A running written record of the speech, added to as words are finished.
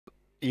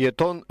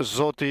jeton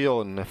Zoti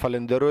jonë,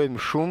 falenderojmë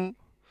shumë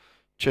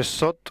që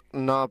sot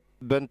na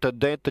bën të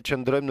drejtë të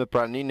qëndrojmë në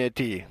praninë e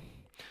Tij,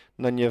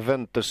 në një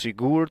vend të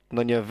sigurt,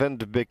 në një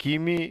vend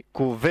bekimi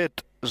ku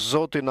vetë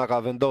Zoti na ka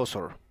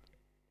vendosur.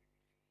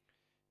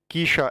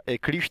 Kisha e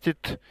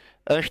Krishtit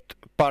është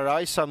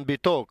parajsa mbi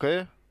tokë,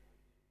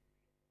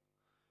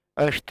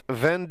 është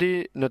vendi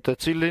në të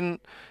cilin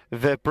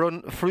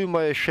vepron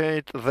fryma e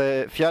shenjtë dhe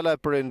fjala e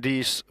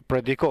Perëndis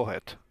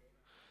predikohet.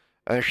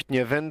 Është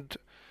një vend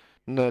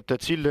në të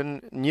cilën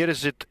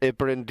njerëzit e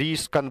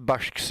Perëndis kanë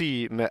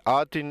bashkësi me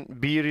Atin,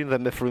 Birin dhe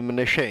me frymën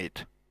e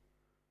shenjtë.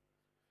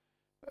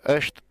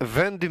 Është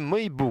vendi më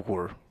i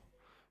bukur,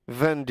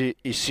 vendi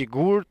i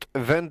sigurt,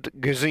 vend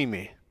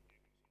gëzimi.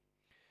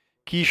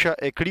 Kisha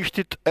e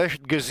Krishtit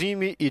është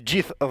gëzimi i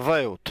gjithë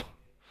dheut.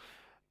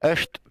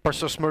 Është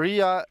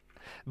përsosmëria,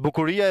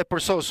 bukuria e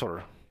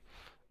përsosur.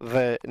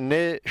 Dhe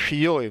ne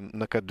shijojmë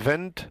në këtë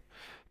vend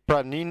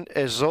praninë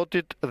e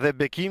Zotit dhe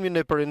bekimin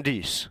e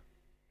Perëndis.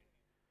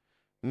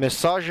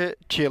 Mesazhe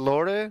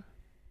qiellore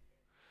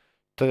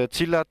të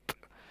cilat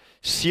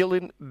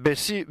sjellin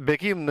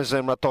bekim në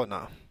zemrat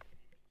tona.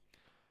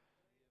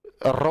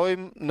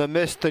 Rrojmë në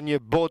mes të një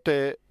bote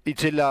i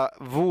cila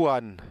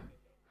vuan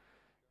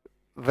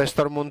dhe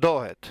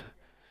stërmundohet.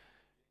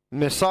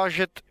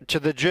 Mesazhet që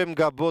dëgjojmë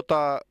nga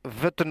bota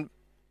vetëm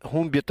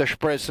humbje të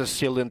shpresës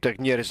sjellin tek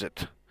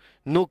njerëzit.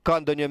 Nuk ka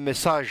ndonjë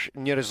mesazh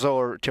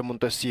njerëzor që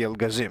mund të sjellë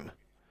gëzim.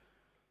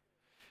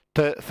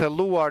 Të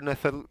thelluar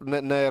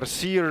në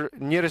errësirë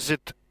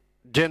njerëzit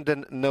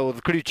gjenden në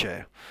udhkryqe,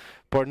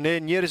 por ne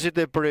njerëzit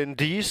e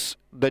Perëndis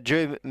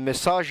dëgjojmë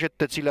mesazhet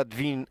të cilat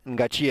vijnë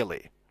nga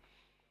qielli.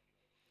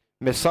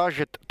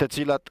 Mesazhet të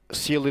cilat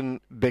sjellin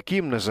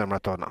bekim në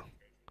zemrat tona.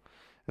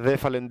 Dhe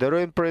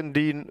falenderojmë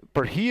Perëndin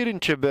për hirin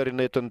që bëri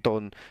në jetën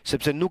tonë,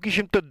 sepse nuk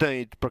ishim të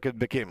drejtë për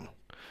këtë bekim.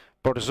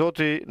 Por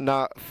Zoti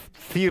na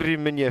thirrri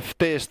me një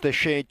ftesë të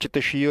shenjtë që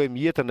të shijojmë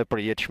jetën e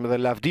përjetshme dhe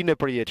lavdinë e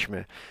përjetshme.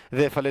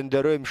 Dhe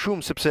falenderojmë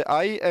shumë sepse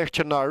Ai është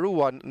që na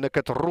ruan në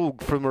këtë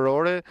rrugë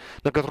frymërore,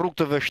 në këtë rrugë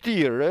të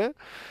vështirë,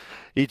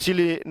 i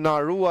cili na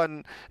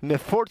ruan me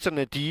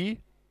forcën e Tij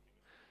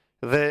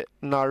dhe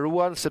na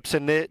ruan sepse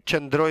ne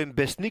qëndrojmë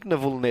besnik në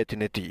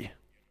vullnetin e Tij.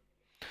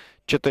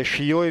 Që të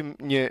shijojmë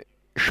një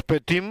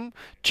shpëtim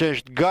që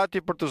është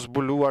gati për të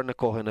zbuluar në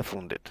kohën e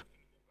fundit.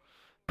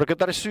 Për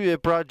këtë arsye,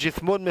 pra,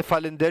 gjithmonë me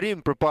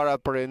falënderim përpara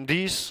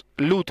Perëndis,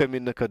 lutemi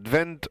në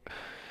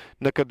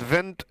këtë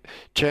vend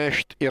që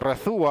është i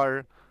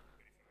rrethuar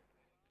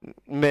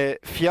me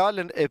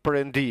fjalën e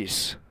Perëndis.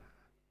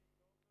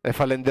 E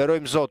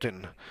falenderojmë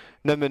Zotin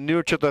në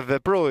mënyrë që të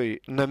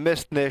veprojë në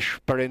mes nesh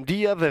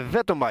Perëndia dhe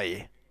vetëm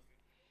Ai.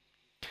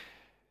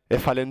 E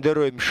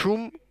falenderojmë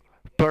shumë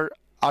për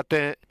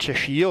atë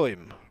që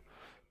shijojmë.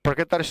 Për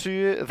këtë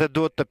arsye dhe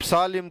duhet të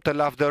psalim, të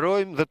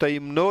lavdërojmë dhe të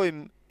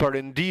himnojmë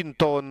Perëndin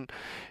ton,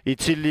 i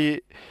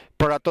cili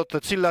për ato të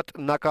cilat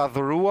na ka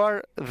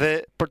dhuruar dhe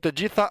për të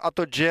gjitha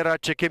ato gjëra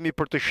që kemi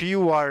për të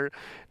shijuar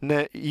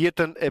në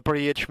jetën e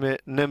përjetshme,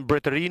 në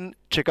mbretërinë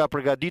që ka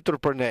përgatitur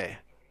për ne.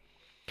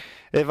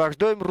 E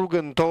vazhdojmë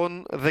rrugën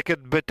ton dhe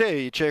këtë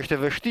betejë që është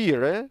e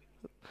vështirë,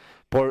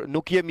 por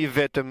nuk jemi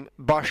vetëm,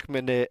 bashkë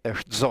me ne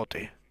është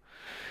Zoti.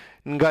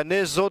 Nga ne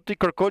Zoti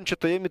kërkon që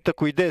të jemi të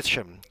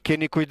kujdesshëm.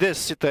 Keni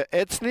kujdes si të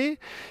ecni,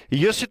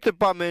 jo si të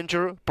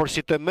pamenqur, por si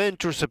të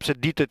menqur sepse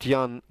ditët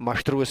janë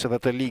mashtruese dhe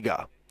të liga.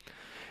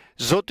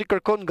 Zoti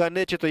kërkon nga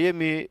ne që të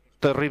jemi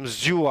të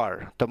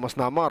rrymzgjuar, të mos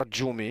na marrë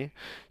gjumi,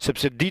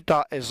 sepse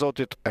dita e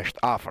Zotit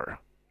është afër.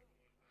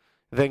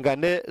 Dhe nga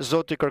ne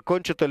Zoti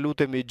kërkon që të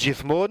lutemi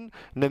gjithmonë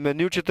në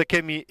mënyrë që të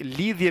kemi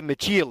lidhje me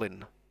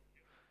qiellin.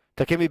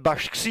 Të kemi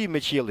bashkësi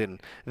me qiellin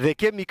dhe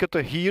kemi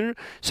këtë hir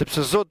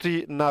sepse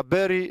Zoti na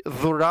bëri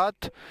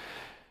dhurat,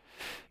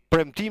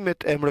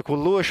 premtimet e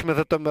mrekullueshme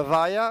dhe të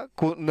mëdhaja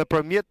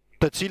nëpërmjet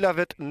të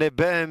cilave ne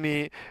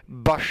bëhemi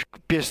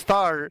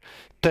bashkëpjesëtar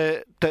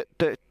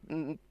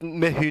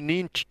me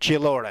hynin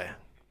qiellore.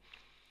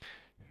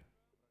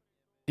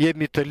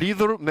 Jemi të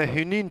lidhur me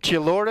hynin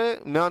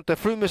qiellore me anë të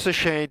frymës së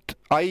shenjtë,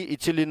 Ai i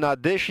cili na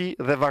deshi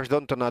dhe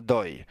vazhdon të na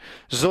dojë.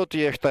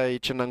 Zoti është Ai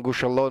që na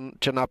ngushëllon,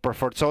 që na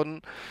përforcon,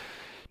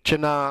 që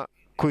na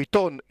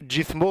kujton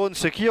gjithmonë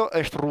se kjo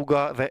është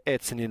rruga dhe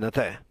ecni në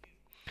te.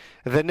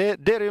 Dhe ne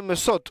deri më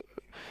sot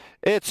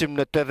ecim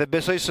në te dhe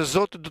besoj se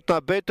Zoti do të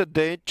na bëjë të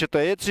drejtë që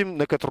të ecim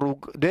në këtë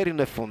rrugë deri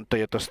në fund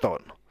të jetës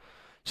tonë.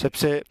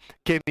 Sepse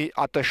kemi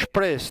atë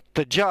shpresë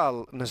të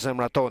gjallë në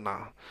zemrat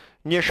tona,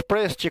 një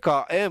shpresë që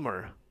ka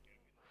emër.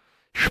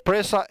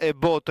 Shpresa e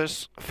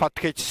botës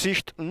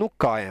fatkeqësisht nuk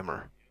ka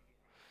emër.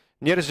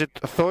 Njerëzit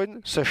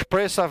thonë se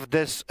shpresa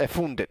vdes e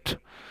fundit.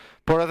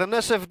 Por edhe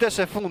nëse vdes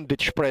e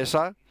fundit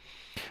shpresa,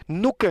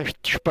 nuk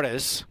është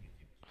shpresë,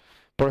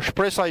 por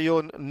shpresa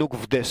jonë nuk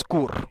vdes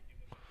kurrë.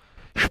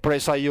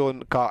 Shpresa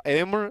jonë ka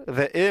emër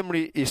dhe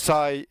emri i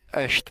saj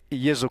është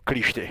Jezu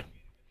Krishti.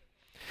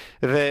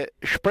 Dhe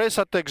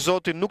shpresa tek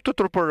Zoti nuk të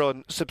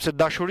turpëron, sepse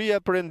dashuria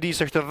e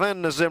Perëndis është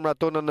dhënë në zemrat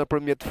tona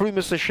nëpërmjet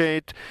frymës së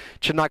shenjtë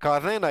që na ka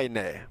dhënë ai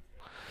ne.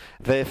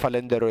 Dhe e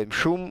falenderojmë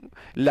shumë,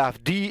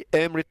 lavdi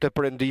emrit të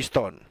Perëndis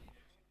ton.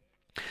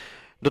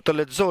 Do të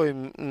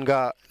lexojmë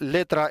nga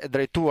letra e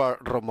drejtuar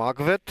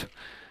Romakëve,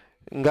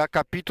 nga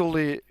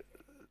kapitulli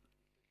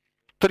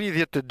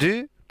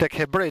 32 tek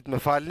Hebrejt,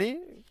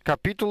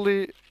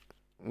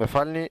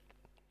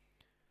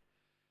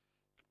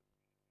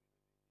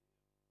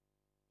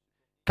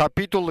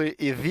 kapitulli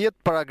i 10,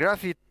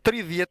 paragrafi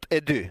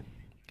 32.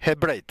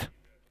 Hebrejt.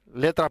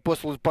 Letra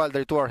apostullit Paul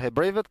drejtuar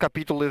Hebrejve,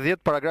 kapitulli 10,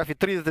 paragrafi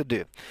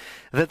 32.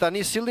 Dhe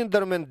tani sillni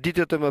ndërmend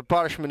ditët e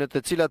mëparshme në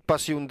të cilat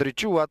pasi u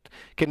ndriçuat,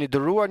 keni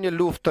dëruar një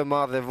luftë të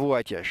madhe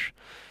vuajtjesh.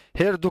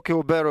 Herë duke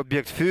u bërë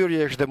objekt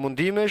fyrjesh dhe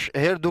mundimesh,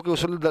 herë duke u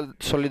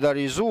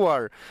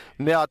solidarizuar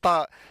me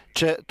ata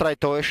që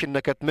trajtoheshin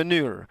në këtë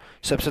mënyrë,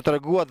 sepse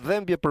treguat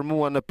dhembje për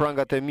mua në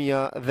prangat e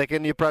mia dhe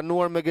keni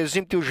pranuar me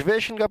gëzim të u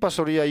zhveshin nga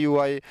pasuria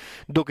juaj,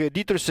 duke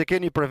ditur se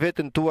keni për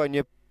veten tuaj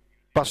një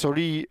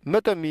pasuri më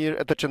të mirë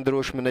e të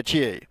qëndrueshme në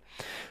qiej.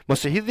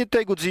 Mos e hidhni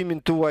te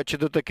guximin tuaj që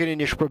do të keni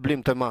një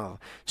shpërblim të madh,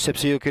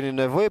 sepse ju keni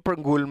nevojë për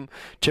ngulm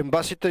që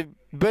mbasi të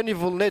bëni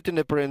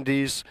vullnetin e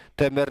Perëndis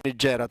të merrni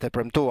gjërat e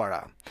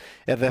premtuara.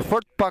 Edhe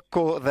fort pak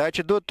kohë dhe ai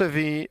që do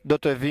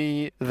të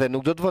vijë dhe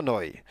nuk do të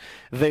vonoj,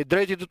 dhe i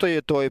drejti do të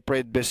jetojë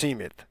prej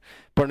besimit.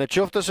 Por në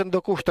qoftë se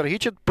ndokush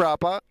tërhiqet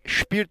prapa,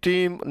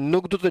 shpirti im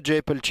nuk do të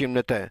gjejë pëlqim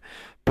në te.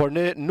 Por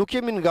ne nuk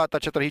jemi nga ata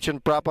që tërhiqen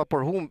prapa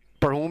për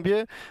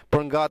humbje,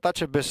 por nga ata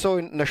që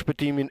besojnë në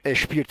shpëtimin e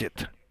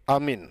shpirtit.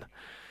 Amin.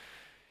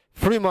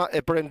 Fryma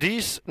e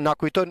Perëndis na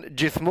kujton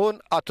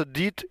gjithmonë atë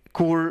ditë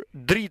kur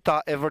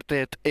drita e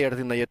vërtet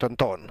erdhi në jetën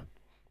tonë.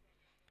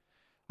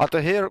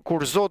 Atëherë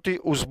kur Zoti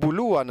u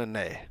zbulua në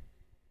ne.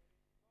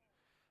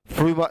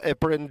 Fryma e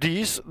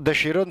Perëndis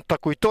dëshiron ta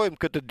kujtojmë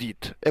këtë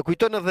ditë. E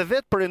kujton edhe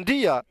vetë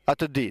Perëndia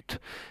atë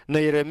ditë. Në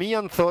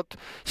Jeremia thot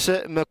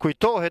se më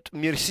kujtohet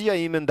mirësia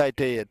ime ndaj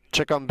teje,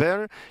 që kam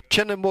bërë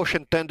që në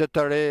moshën tënde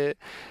të re,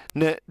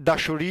 në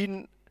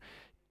dashurinë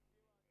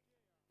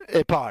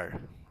e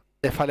parë.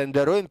 E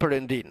falenderojmë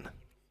Perëndin.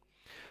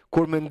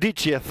 Kur më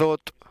ndiqje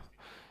thot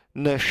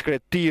në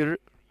shkretir,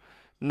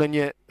 në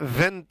një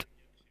vend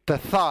të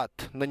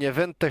thatë, në një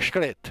vend të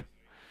shkret,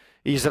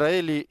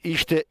 Izraeli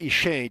ishte i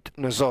shenjtë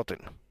në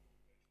Zotin.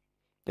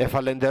 E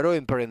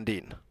falenderojmë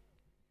Perëndin.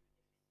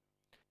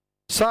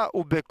 Sa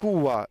u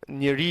bekua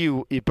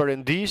njeriu i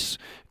Perëndis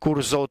kur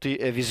Zoti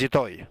e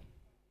vizitoi.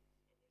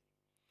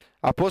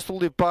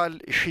 Apostulli Paul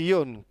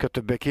shijon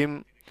këtë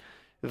bekim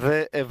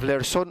dhe e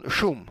vlerëson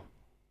shumë.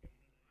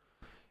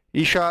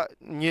 Isha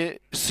një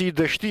si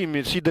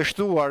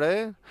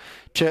dështuare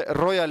që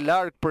roja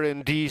larg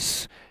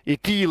Perëndis, i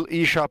till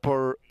isha,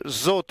 por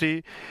Zoti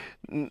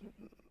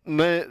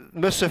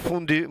më së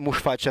fundi mu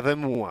shfaq edhe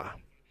mua.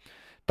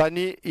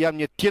 Tani jam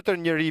një tjetër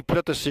njeri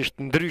plotësisht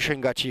ndryshe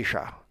nga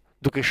qisha,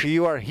 duke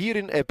shijuar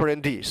hirin e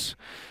Perëndis.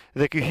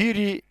 Dhe ky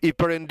hiri i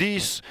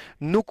Perëndis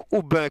nuk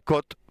u bë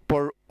kot,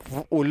 por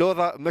u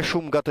lodha më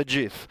shumë nga të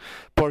gjithë.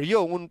 Por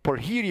jo unë, por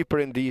hiri i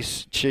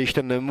Perëndis që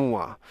ishte në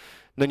mua.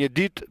 Në një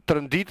ditë të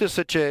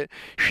rënditëse që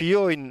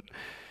shijojnë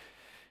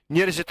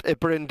njerëzit e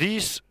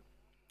Perëndis,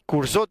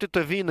 kur Zoti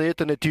të vinë në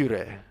jetën e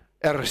tyre,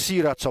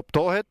 errësira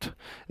coptohet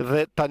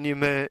dhe tani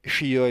me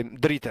shijojmë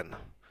dritën.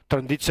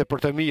 Të rënditëse për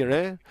të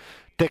mire,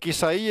 tek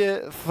Isaie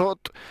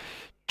thot,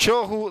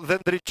 qohu dhe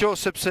ndriqo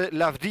sepse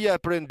lavdia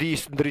e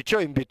Perëndis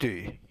ndriqoj mbi ty.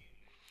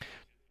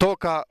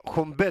 Toka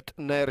humbet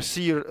në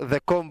errësirë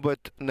dhe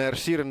kombët në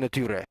errësirën e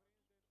tyre.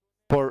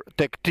 Por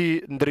tek ti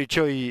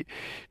ndriqoi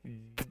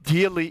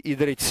dielli i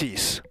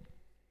drejtësisë.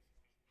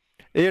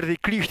 Erdhi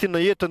Krishti në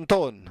jetën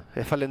tonë,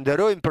 e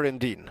falenderojmë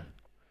Perëndin.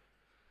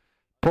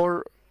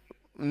 Por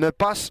me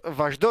pas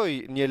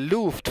vazhdoi një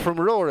luftë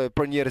frymërore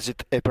për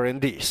njerëzit e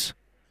Perëndis.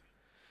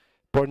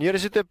 Por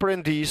njerëzit e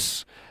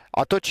Perëndis,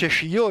 ato që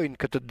shijojnë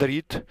këtë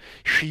dritë,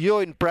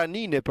 shijojnë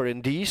praninë e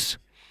Perëndis,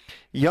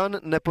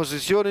 janë në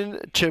pozicionin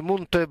që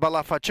mund të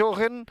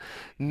ballafaqohen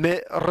me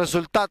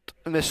rezultat,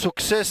 me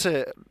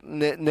suksese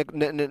në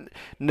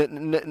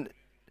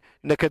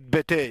këtë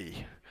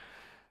betejë.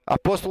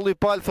 Apostulli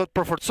Paul thot,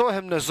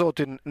 përforcohem në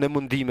Zotin në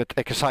mundimet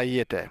e kësaj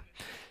jete,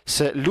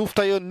 se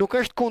lufta jonë nuk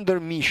është kundër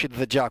mishit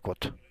dhe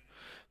gjakut,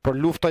 por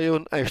lufta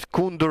jonë është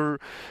kundër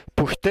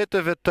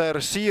pushteteve të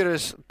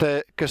errësirës të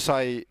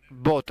kësaj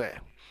bote,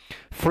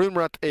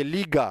 frymrat e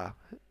liga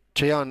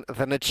që janë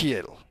dhe në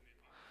qiell.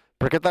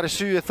 Për këtë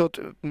arsye thot,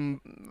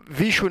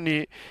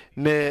 vishuni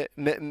me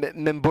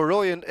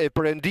mburojen e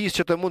Perëndis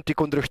që të mund t'i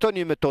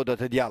kundërshtoni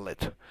metodat e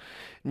djallit.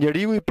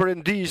 Njeriu i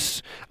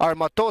Perëndis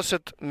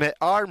armatoset me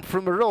armë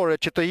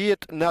frymërore që të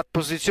jetë në atë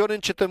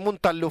pozicionin që të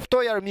mund ta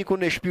luftojë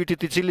armikun e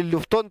shpirtit, i cili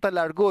lufton ta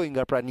largojë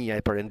nga prania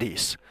e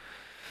Perëndis.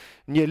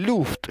 Një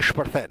luftë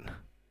shpërthen.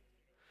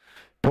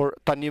 Por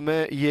tani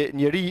me je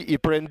njeri i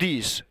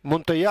Perëndis,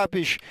 mund të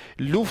japish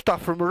lufta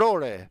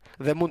frymërore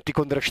dhe mund t'i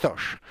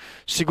kundërshtosh.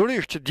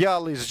 Sigurisht që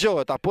djalli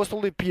zgjohet.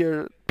 Apostulli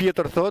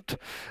Pjetër thot,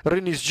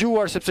 rrini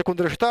zgjuar sepse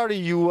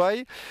kundërshtari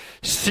juaj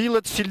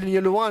sillet si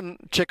një luan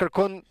që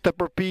kërkon të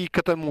përpijë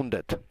këtë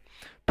mundet.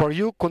 Por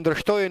ju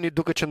kundërshtojeni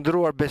duke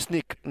qëndruar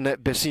besnik në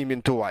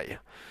besimin tuaj.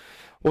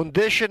 U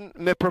ndeshen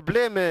me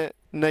probleme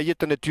në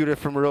jetën e tyre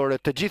frymërore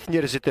të gjithë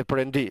njerëzit e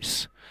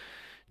Perëndis.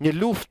 Një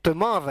luftë të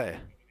madhe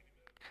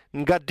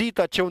nga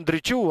dita që u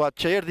ndriçuat,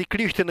 që erdhi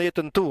Krishti në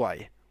jetën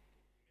tuaj.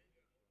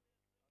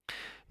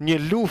 Një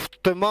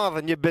luftë të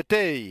madhe, një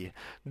betejë,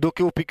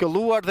 duke u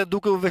pikëlluar dhe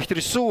duke u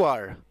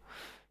vështirësuar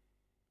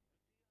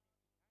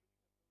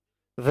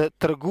dhe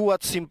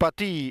treguat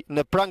simpati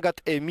në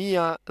prangat e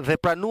mia dhe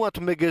pranuat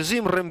me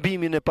gëzim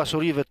rrëmbimin e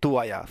pasurive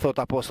tuaja,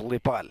 thot apostulli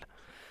Paul,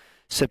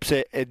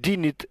 sepse e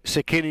dinit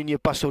se keni një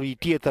pasuri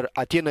tjetër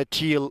atje në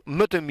qiell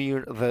më të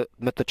mirë dhe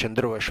më të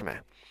qëndrueshme.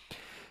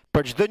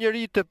 Për çdo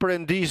njeri të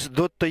Perëndis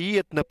do të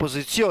jetë në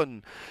pozicion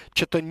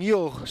që të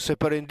njohë se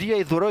Perëndia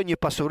i dhuroi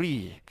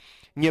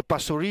një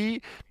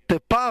pasuri të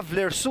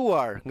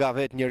pavlerësuar nga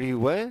vetë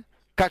njeriu,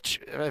 kaq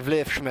e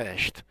vlefshme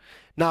është.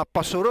 Na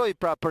pasuroi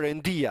pra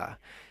Perëndia.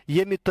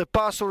 Jemi të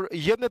pasur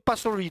jo me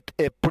pasuritë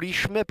e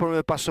prishme, por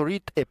me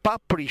pasuritë e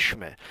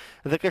paprishme.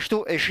 Dhe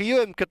kështu e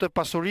shijojmë këtë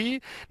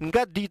pasuri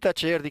nga dita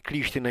që erdhi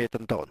Krishti në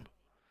jetën tonë.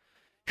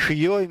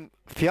 Shijojmë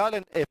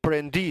fjalën e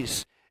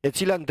Perëndis, e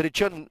cila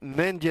ndriçon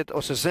mendjet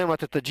ose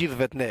zemrat e të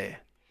gjithëve të ne.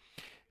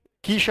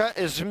 Kisha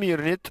e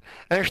Zmirnit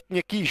është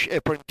një kishë e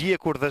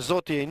përndjekur dhe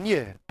Zoti e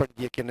njeh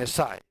përndjekjen e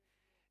saj.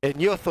 E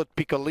njoh thot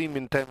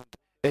pikëllimin tënd,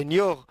 e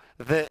njoh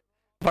dhe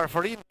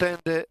varfërinë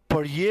tënde,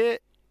 por je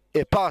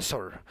e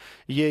pasur.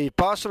 Je i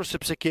pasur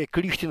sepse ke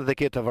Krishtin dhe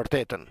ke të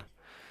vërtetën.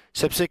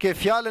 Sepse ke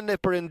fjalën e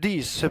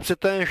Perëndis, sepse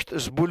të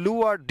është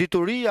zbuluar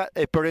dituria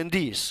e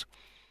Perëndis.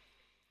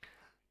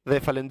 Dhe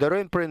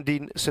falenderojmë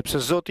Perëndin sepse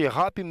Zoti e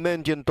hapi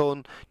mendjen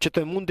tonë që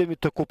të mundemi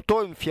të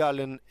kuptojmë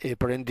fjalën e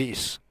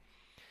Perëndis.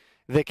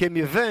 Dhe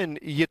kemi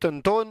vënë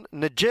jetën tonë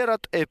në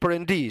gjërat e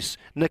Perëndis,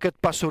 në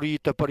këtë pasuri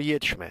të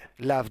përjetshme,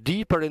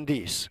 lavdi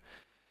Perëndis.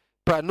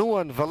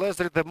 Pranuan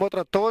vëllezërit dhe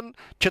motrat tonë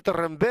që të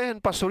rrëmbehen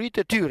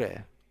pasuritë e tyre,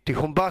 të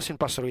humbasin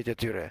pasuritë e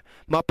tyre,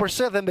 ma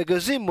përse dhe me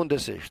gëzim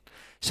mundesisht,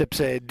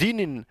 sepse e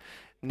dinin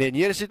ne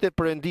njerëzit e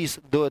Perëndis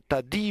duhet ta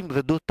dimë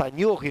dhe duhet ta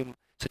njohim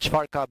se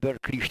çfarë ka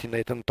bërë Krishti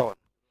në jetën tonë.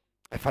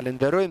 E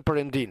falenderojmë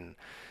Perëndin.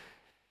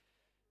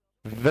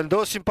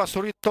 Vendosim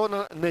pasuritë tona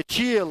në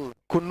qiell,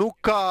 ku nuk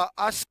ka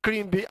as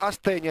krimbi, as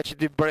tenja që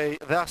t'i brej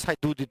dhe as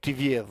hajdudi t'i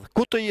vjedh.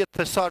 Ku të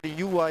jetë thesari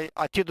juaj,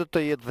 atje do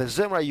të jetë dhe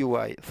zemra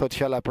juaj, thot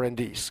fjala e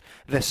Perëndis.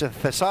 Dhe se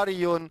thesari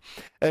jon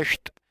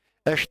është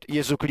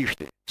Jezu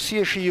Krishti.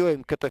 Si e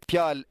shijojmë këtë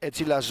fjalë e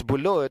cila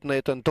zbulohet në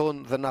jetën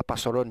tonë dhe na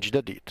pasuron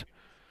çdo ditë.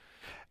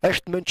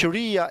 Është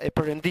mençuria e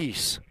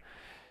Perëndis.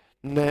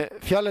 Në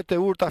fjalët e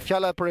urta,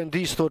 fjala e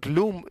Perëndis thot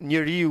lum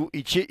njeriu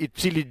i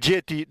cili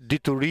gjeti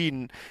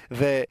diturinë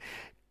dhe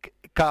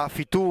ka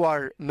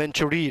fituar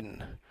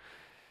mençurinë.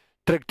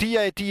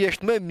 Tregtia e tij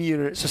është më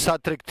mirë se sa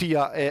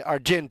tregtia e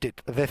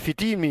argjentit dhe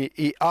fitimi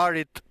i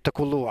arit të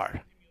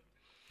kulluar.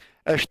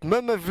 Është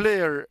më me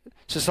vlerë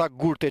se sa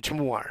gurt e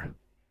çmuar.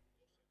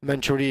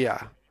 Mençuria.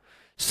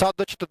 Sa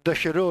do që të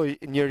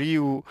dëshiroj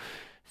njeriu,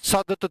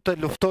 sa do të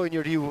luftoj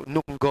njeriu,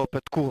 nuk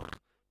ngopet kurrë.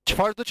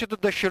 Çfarë do që të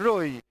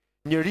dëshiroj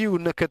njeriu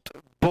në këtë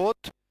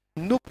botë,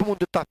 nuk mund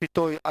të ta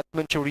fitoj atë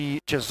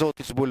mençuri që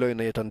Zoti zbuloi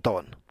në jetën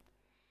tonë.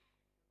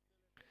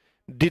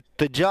 Ditë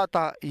të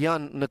gjata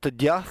janë në të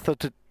djathtë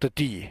të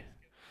tij.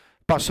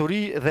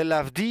 Pasuri dhe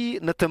lavdi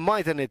në të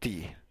majtën e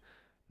tij.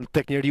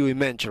 Tek njeriu i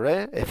mençur,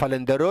 e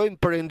falenderojmë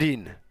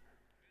Perëndin.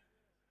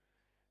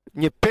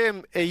 Një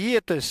pemë e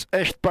jetës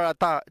është për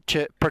ata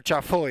që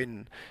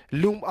përqafojnë,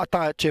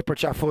 ata që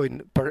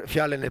përqafojnë për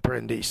fjalën e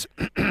Perëndis.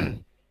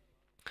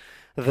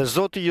 Dhe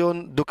Zoti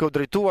jon, duke u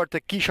drejtuar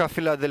te kisha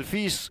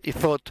Filadelfis, i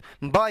thot: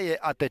 mbaje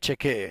atë që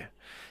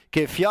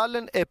ke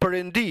fjalën e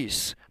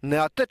Perëndis,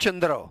 në atë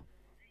qëndro.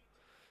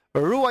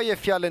 Ruaje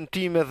fjalën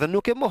time dhe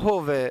nuk e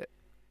mohove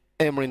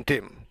emrin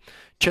tim.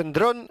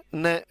 Qëndron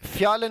në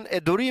fjalën e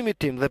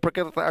durimit tim dhe për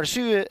këtë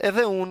arsye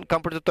edhe unë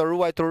kam për të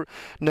ruajtur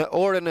në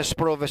orën e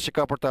sprovës që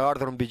ka për të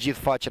ardhur mbi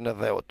gjithë faqen e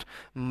dheut.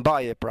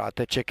 Mbaje pra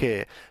atë që ke,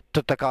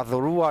 të ka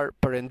dhuruar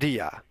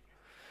Perëndia.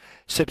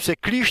 Sepse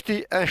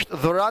Krishti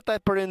është dhurata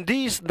e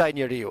Perëndis ndaj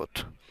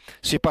njeriut.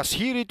 Sipas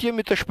hirit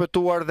jemi të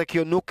shpëtuar dhe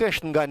kjo nuk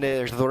është nga ne,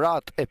 është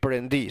dhuratë e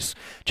Perëndis,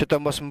 që të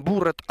mos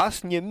mburret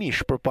asnjë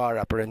mish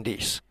përpara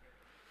Perëndis.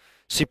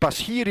 Sipas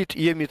hirit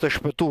jemi të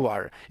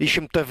shpëtuar,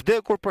 ishim të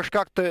vdekur për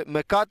shkak të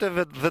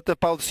mëkateve dhe të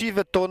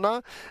pallësive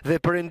tona dhe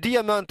Perëndia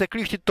me anë të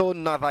Krishtit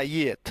ton na dha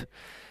jetë.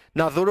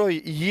 Na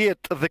dhuroi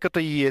jetë dhe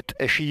këtë jetë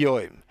e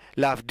shijojmë.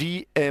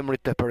 Lavdi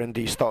emrit të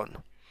Perëndis ton.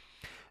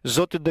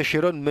 Zoti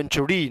dëshiron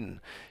mençurinë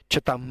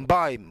që ta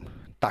mbajmë,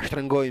 ta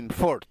shtrëngojmë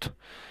fort.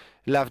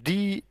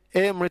 Lavdi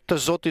emrit të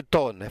Zotit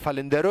ton, e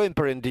falenderojmë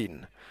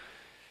Perëndin.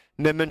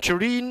 Me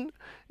mençurinë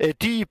e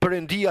tij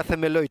Perëndia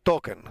themeloi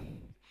tokën.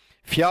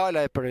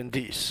 Fjala e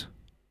Perëndis,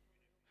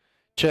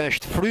 që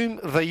është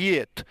frymë dhe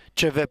jetë,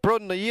 që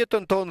vepron në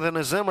jetën tonë dhe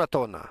në zemrat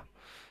tona.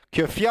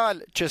 Kjo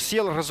fjalë që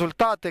sjell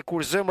rezultate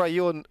kur zemra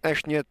jon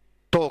është një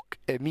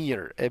tokë e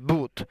mirë, e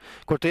butë,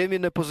 kur të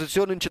jemi në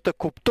pozicionin që të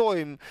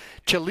kuptojmë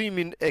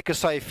qëllimin e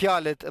kësaj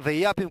fjalet dhe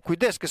japim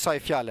kujdes kësaj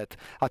fjalet,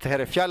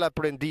 atëherë fjala e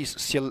Perëndis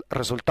sjell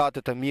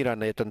rezultate të mira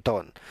në jetën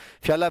tonë.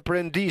 Fjala e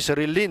Perëndis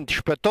rilind,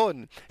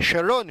 shpëton,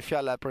 shëron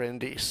fjala e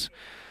Perëndis.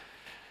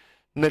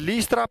 Në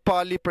Listra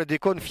Pali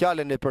predikon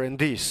fjalën e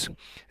Perëndis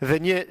dhe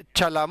një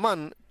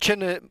çalaman që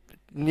në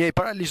një i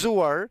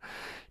paralizuar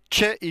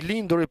që i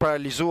lindur i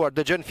paralizuar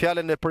dëgjon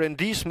fjalën e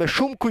Perëndis me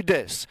shumë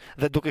kujdes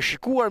dhe duke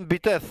shikuar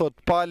mbi të, thot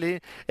pali,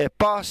 e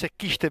pa se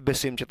kishte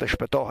besim që të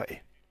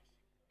shpëtohej.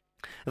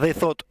 Dhe i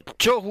thot,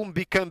 qohu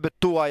mbi këmbët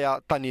tuaja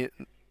tani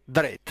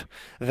drejt.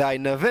 Dhe ai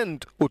në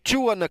vend u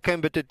qua në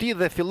këmbët e tij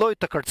dhe filloi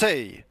të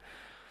kërcej.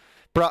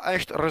 Pra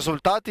është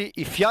rezultati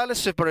i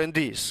fjalës së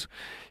Perëndis,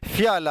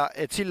 fjala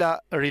e cila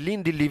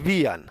rilindi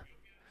Libian.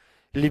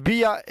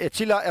 Libia e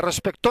cila e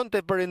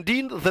respektonte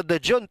Perëndin dhe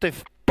dëgjonte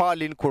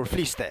palin kur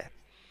fliste.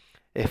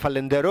 E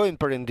falenderojmë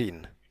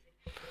Perëndin,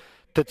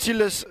 të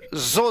cilës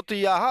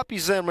Zoti ja hapi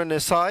zemrën e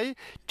saj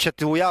që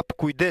t'u jap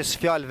kujdes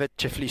fjalëve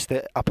që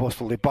fliste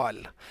apostulli Paul.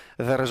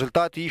 Dhe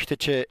rezultati ishte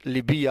që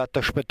Libia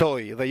të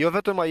shpëtoi, dhe jo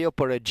vetëm ajo,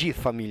 por e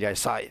gjithë familja e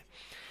saj.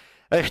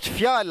 Është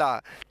fjala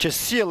që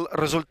sjell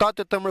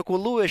rezultate të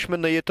mrekullueshme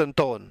në jetën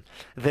tonë,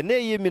 dhe ne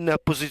jemi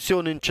në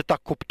pozicionin që ta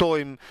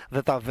kuptojmë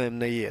dhe ta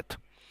vëmë në jetë.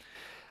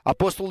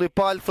 Apostulli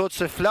Paul thotë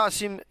se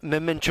flasim me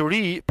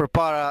mençuri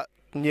përpara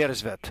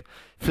njerëzve.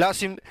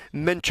 Flasim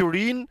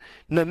mençurinë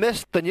në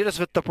mes të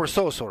njerëzve të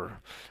përsosur,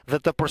 dhe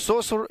të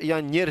përsosur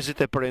janë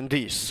njerëzit e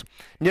Perëndis.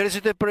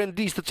 Njerëzit e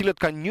Perëndis të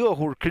cilët kanë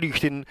njohur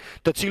Krishtin,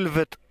 të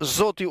cilëve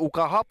Zoti u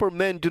ka hapur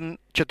mendjen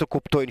që të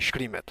kuptojnë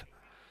shkrimet.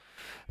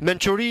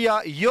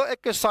 Mençuria jo e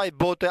kësaj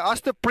bote,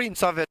 as të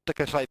princave të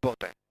kësaj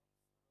bote,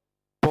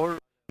 por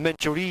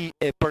mençuri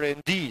e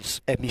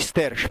Perëndis, e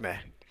mistershme,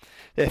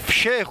 e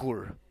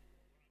fshehur,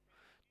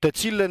 të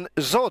cilën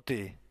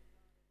Zoti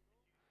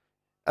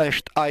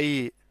është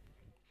ai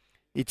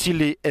i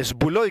cili e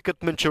zbuloi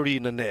këtë mençuri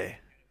në ne.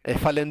 E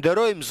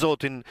falenderojmë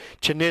Zotin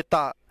që ne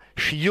ta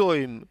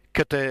shijojmë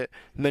këtë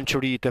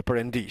mençuri të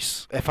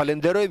Perëndis. E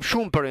falenderojmë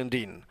shumë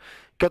Perëndin.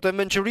 Këtë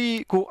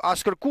mençuri ku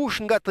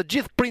askërkush nga të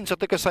gjithë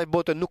princat e kësaj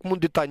bote nuk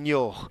mundi ta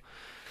njohë,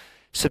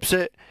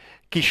 sepse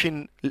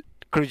kishin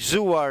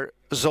kryqëzuar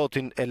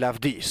Zotin e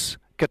lavdis.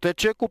 Këtë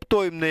që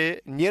kuptojmë ne,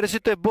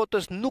 njerëzit e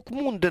botës nuk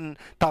munden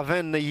ta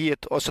vënë në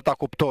jetë ose ta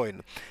kuptojnë,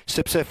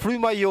 sepse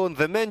fryma jonë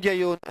dhe mendja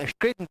jonë është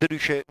krejt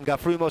ndryshe nga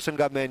fryma ose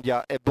nga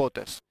mendja e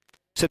botës.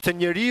 Sepse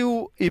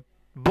njeriu i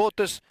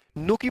botës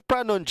nuk i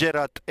pranon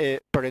gjërat e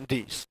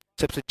Perëndis,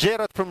 sepse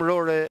gjërat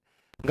frymërore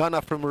nga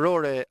ana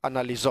frymërore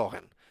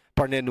analizohen,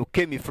 por ne nuk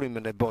kemi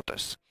frymën e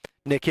botës.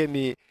 Ne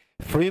kemi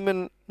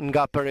frymën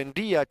nga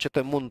Perëndia që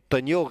të mund të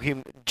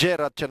njohim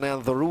gjërat që na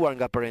janë dhuruar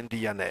nga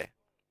Perëndia ne.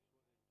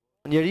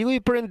 Njeriu i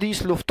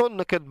Perëndis lufton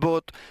në këtë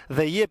botë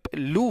dhe jep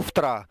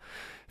luftra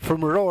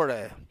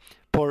frymërore,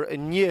 por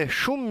njeh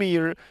shumë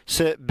mirë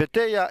se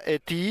betejë e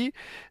tij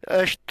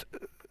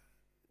është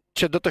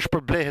që do të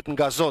shpërblehet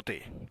nga Zoti.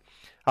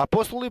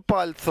 Apostulli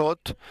Paul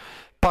thot,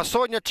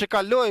 pasonjat që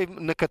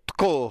kalojmë në këtë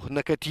kohë,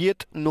 në këtë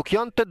jetë, nuk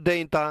janë të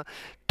denjta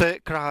të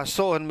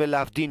krahasohen me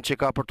lavdinë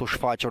që ka për të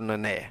shfaqur në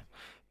ne.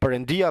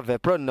 Perëndia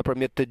vepron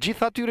nëpërmjet të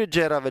gjitha atyre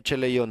gjërave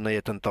që lejon në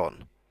jetën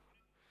tonë.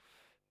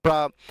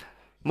 Pra,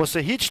 mos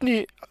e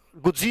hiqni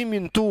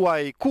guximin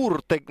tuaj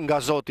kurrë nga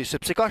Zoti,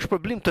 sepse ka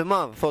shpërblim të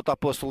madh, thot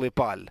apostulli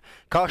Paul.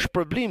 Ka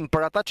shpërblim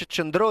për ata që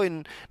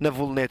qëndrojnë në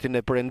vullnetin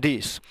e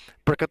Perëndis.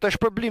 Për këtë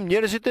shpërblim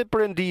njerëzit e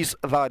Perëndis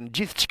dhanë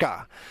gjithçka,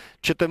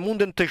 që të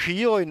munden të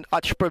shijojnë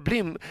atë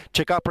shpërblim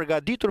që ka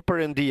përgatitur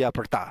Perëndia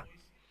për ta.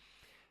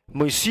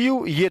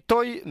 Mojsiu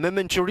jetoi me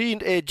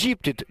mençurinë e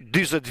Egjiptit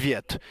 40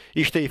 vjet.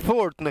 Ishte i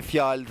fortë në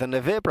fjalë dhe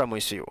në vepra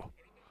Mojsiu.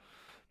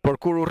 Por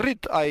kur u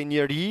rrit ai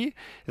njeri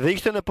dhe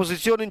ishte në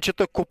pozicionin që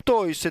të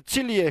kuptoj se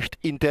cili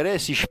është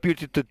interesi i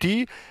shpirtit të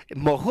tij,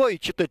 mohoi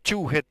që të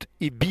quhet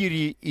i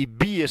biri i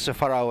bijes së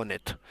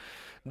faraonit,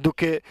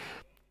 duke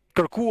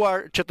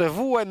kërkuar që të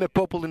vuaj me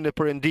popullin e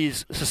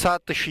Perëndis sesa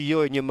të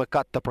shijoj një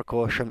mëkat të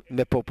përkohshëm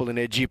me popullin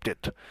e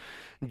Egjiptit.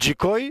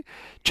 Gjikoi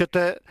që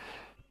të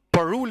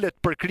përulet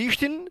për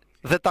Krishtin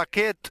dhe ta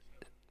ketë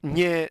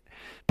një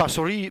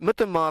pasuri më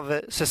të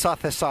madhe se sa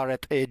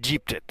thesaret e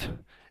Egjiptit.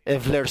 E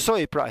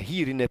vlerësoi pra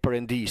hirin e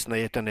Perëndis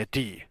në jetën e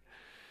tij.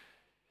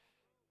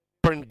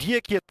 Për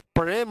ndjekjet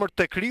për emër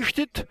të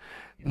Krishtit,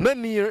 më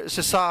mirë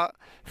se sa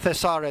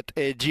thesaret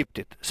e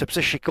Egjiptit,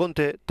 sepse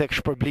shikonte tek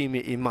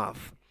shpërblimi i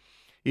madh.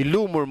 I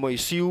lumur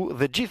Mojsiu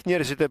dhe gjithë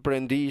njerëzit e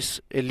Perëndis,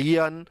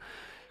 Elian,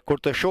 kur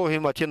të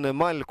shohim atje në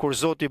mal kur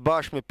Zoti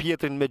bashkë me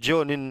Pjetrin, me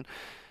Gjonin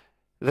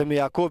dhe me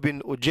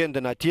Jakobin u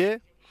gjenden atje,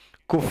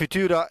 ku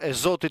fytyra e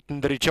Zotit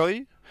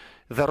ndriçoi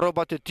dhe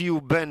rrobat e tij u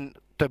bën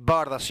të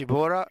bardha si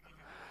bora,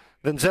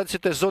 dhe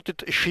nxehtësit e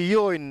Zotit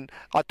shijojnë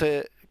atë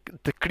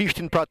të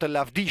Krishtin pra të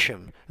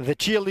lavdishëm, dhe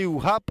qielli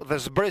u hap dhe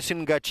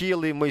zbresin nga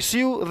qielli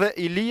Mojsiu dhe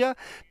Ilia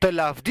të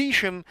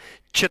lavdishëm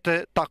që të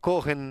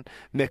takohen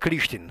me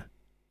Krishtin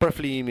për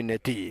flijimin e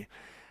tij.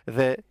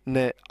 Dhe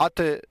në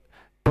atë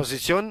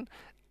pozicion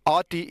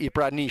ati i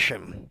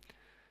pranishëm,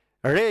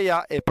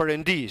 reja e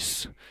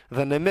Perëndis,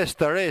 dhe në mes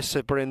të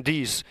resë e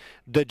Perëndis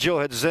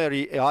dëgjohet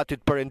zëri e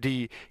atit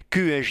Perëndi,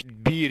 ky është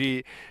biri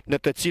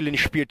në të cilin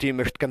shpirti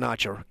im është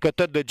kënaqur.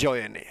 Këtë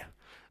dëgjojeni.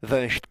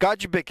 Dhe është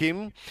kaq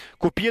bekim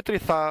ku Pjetri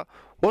tha,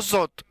 o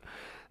Zot,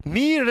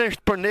 mirë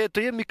është për ne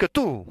të jemi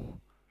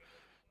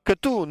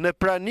këtu në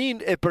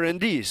praninë e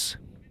Perëndis.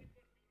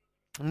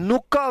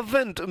 Nuk ka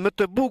vend më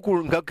të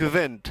bukur nga ky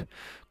vend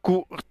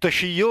ku të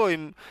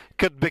shijojmë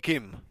këtë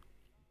bekim.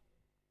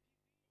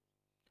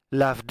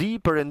 Lavdi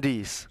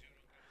Perëndis.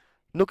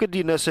 Nuk e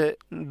di nëse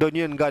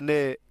ndonjë nga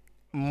ne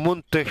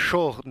mund të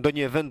shoh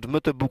ndonjë vend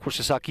më të bukur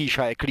se sa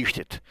kisha e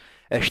Krishtit.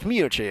 Është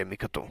mirë që jemi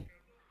këtu.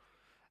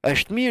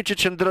 Është mirë që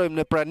qëndrojmë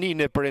në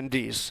praninë e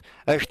Perëndis.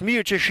 Është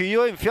mirë që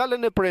shijojmë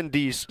fjalën e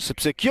Perëndis,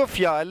 sepse kjo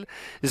fjalë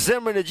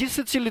zemrën e gjithë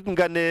secilit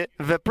nga ne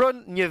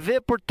vepron një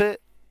vepër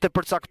të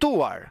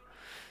përcaktuar.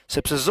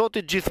 Sepse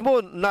Zoti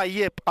gjithmonë na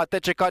jep atë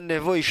që ka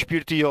nevojë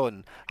shpirti jon,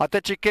 atë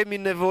që kemi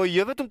nevojë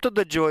jo vetëm të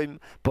dëgjojmë,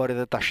 por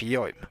edhe ta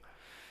shijojmë.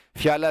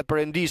 Fjala e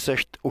Perëndis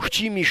është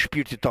ushqimi i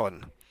shpirtit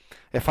ton.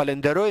 E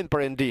falenderojmë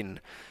Perëndin.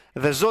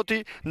 Dhe Zoti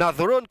na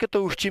dhuron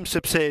këtë ushqim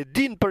sepse e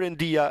din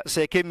Perëndia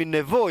se e kemi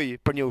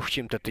nevojë për një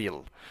ushqim të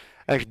tillë.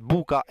 Është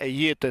buka e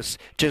jetës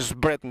që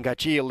zbret nga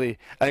qielli,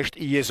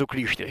 është Jezu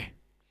Krishti.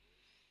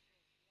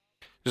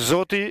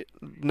 Zoti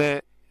në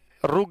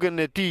rrugën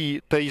e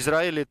tij të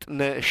Izraelit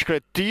në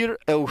shkretir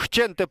e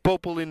ushqente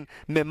popullin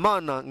me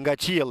mana nga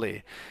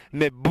qielli,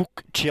 me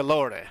bukë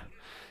qiellore,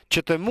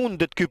 që të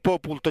mundet ky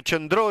popull të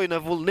qëndrojë në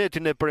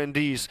vullnetin e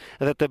Perëndis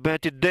dhe të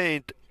bëhet i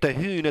denjtë të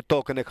hyjë në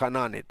tokën e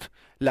Kananit.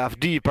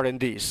 Lavdi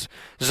Perëndis.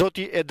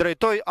 Zoti e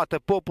drejtoi atë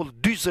popull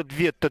 40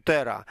 vjet të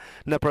tëra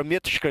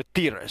nëpërmjet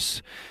shkretirës,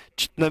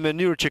 në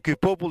mënyrë që ky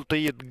popull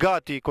të jetë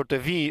gati kur të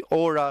vijë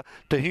ora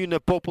të hyjë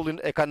në popullin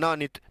e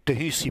Kananit, të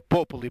hyjë si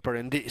popull i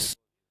Perëndis.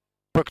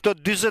 Për këto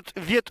 40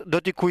 vjet do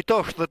t'i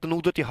kujtosh dhe të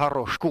nuk do t'i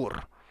harrosh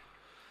kurrë.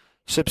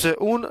 Sepse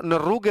unë në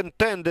rrugën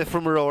tënde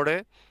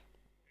frymërore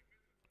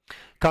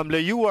kam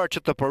lejuar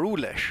që të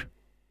përulesh.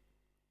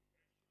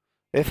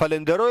 E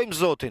falenderojmë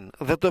Zotin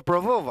dhe të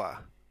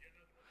provova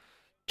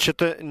që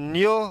të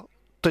njoh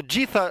të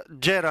gjitha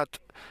gjërat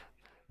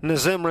në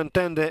zemrën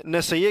tënde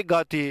nëse je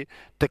gati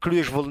të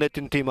kryesh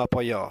vullnetin tim apo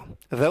jo.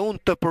 Dhe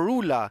unë të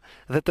përula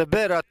dhe të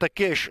bera të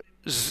kesh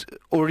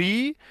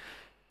uri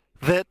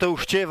dhe të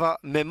ushqeva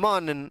me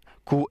manën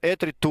ku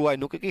etrit tuaj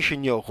nuk e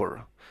kishin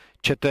njohur,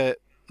 që të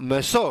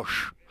mësosh,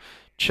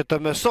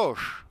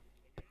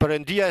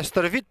 Perëndia e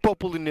stërvit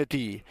popullin e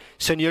tij,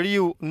 se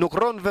njeriu nuk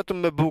rron vetëm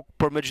me bukë,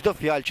 por me çdo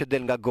fjalë që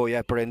del nga goja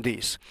e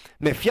Perëndis.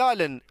 Me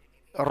fjalën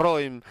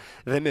rrojmë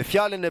dhe me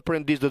fjalën e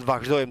Perëndis do të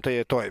vazhdojmë të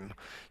jetojmë,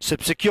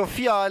 sepse kjo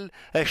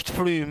fjalë është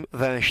frymë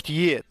dhe është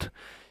jetë.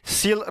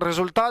 Sill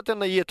rezultate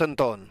në jetën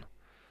tonë.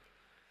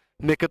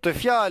 Me këtë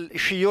fjalë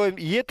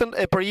shijojmë jetën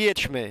e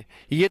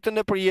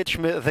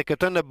përjetshme dhe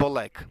këtë në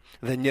bollek.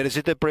 Dhe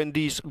njerëzit e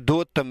Perëndis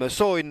duhet të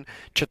mësojnë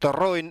që të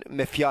rrojnë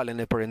me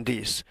fjalën e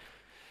Perëndis.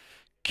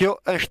 Kjo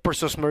është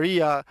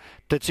përsosmëria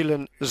të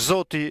cilën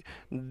Zoti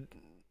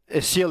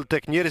e sjell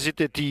tek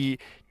njerëzit e tij,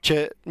 që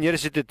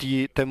njerëzit e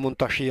tij të mund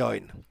ta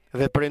shijojnë.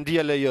 Dhe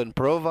Perëndia lejon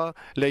prova,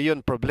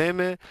 lejon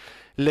probleme,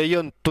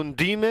 lejon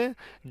tundime,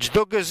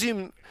 çdo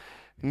gëzim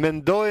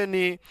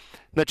mendojeni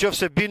në qoftë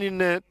se bini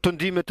në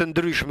tundime të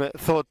ndryshme,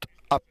 thot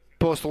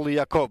apostulli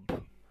Jakob.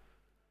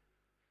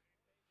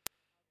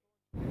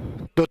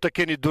 Do të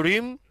keni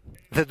durim,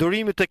 dhe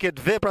durimi të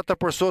ketë vepra të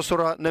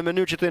përsosura në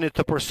mënyrë që të jeni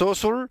të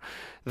përsosur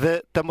dhe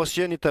të mos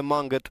jeni të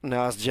mangët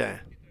në asgjë.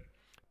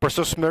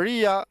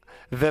 Përsosmëria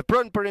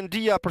vepron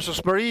Perëndia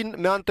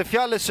përsosmërinë me anë të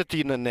fjalës së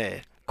tij në ne,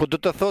 ku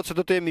do të thotë se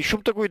do të jemi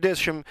shumë të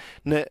kujdesshëm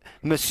në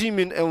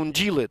mësimin e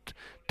Ungjillit,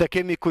 të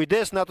kemi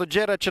kujdes në ato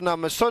gjëra që na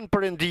mëson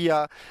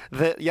Perëndia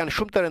dhe janë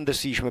shumë të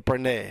rëndësishme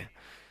për ne.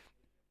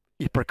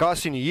 I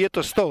përkasin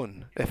jetës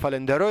tonë, e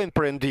falenderojmë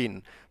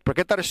Perëndin. Për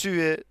këtë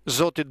arsye,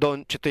 Zoti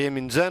don që të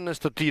jemi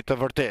nxënës të tij të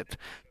vërtet.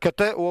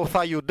 Këtë u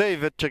tha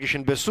judejve që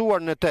kishin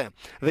besuar në te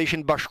dhe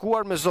ishin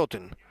bashkuar me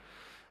Zotin.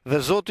 Dhe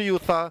Zoti ju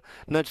tha,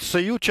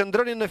 nëse ju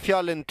qëndroni në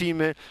fjalën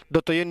time, do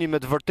të jeni me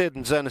të vërtet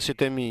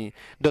nxënësit e mi,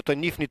 do të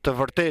njihni të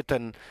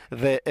vërtetën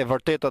dhe e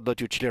vërteta do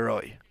t'ju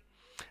çliroj.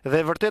 Dhe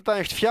e vërteta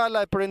është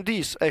fjala e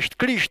Perëndis, është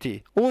Krishti.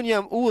 Unë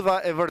jam udha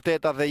e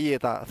vërteta dhe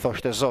jeta,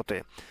 thoshte Zoti.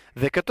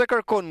 Dhe këtë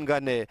kërkon nga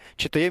ne,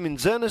 që të jemi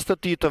nxënës të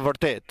tij të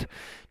vërtet,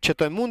 që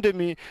të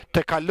mundemi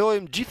të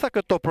kalojmë gjitha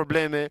këto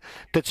probleme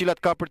të cilat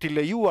ka për t'i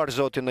lejuar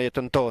Zoti në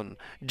jetën tonë,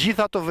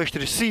 gjitha ato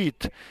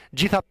vështirësitë,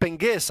 gjitha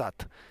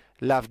pengesat,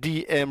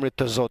 lavdi emrit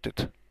të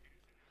Zotit.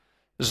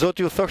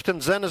 Zoti u thoshte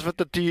nxënësve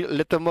të tij,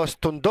 le të mos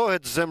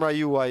tundohet zemra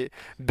juaj,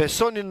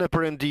 besoni në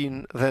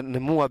Perëndin dhe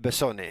në mua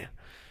besoni.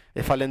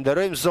 E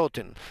falenderojmë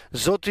Zotin.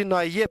 Zoti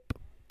na jep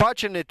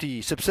paqen e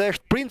tij, sepse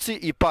është princi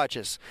i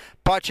paqes.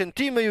 Paqen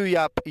time ju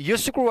jap, jo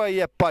sikur ai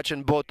jep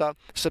paqen bota,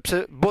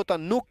 sepse bota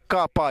nuk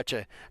ka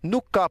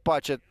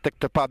paqe tek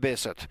të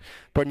pabeset.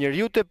 Por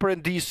njerëzit e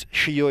Perëndis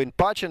shijojnë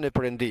paqen e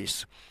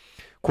Perëndis.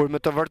 Kur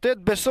me të vërtet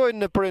besojnë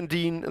në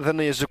Perëndin dhe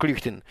në Jezu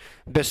Krishtin,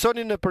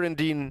 besoni në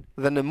Perëndin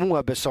dhe në mua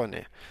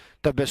besoni.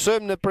 Të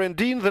besojmë në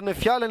Perëndin dhe në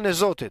fjalën e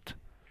Zotit.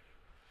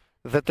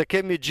 Dhe të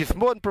kemi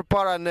gjithmonë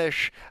përpara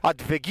nesh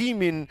atë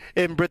vegimin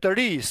e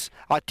mbretërisë,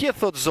 atje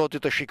thot Zoti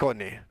të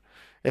shikoni.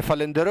 E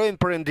falenderojmë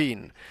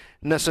Perëndin.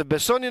 Nëse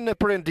besoni në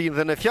Perëndin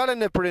dhe në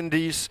fjalën e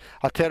Perëndis,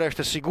 atëherë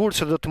është e sigurt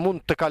se do të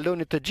mund të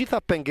kaloni të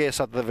gjitha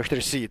pengesat dhe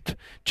vështirësitë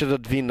që do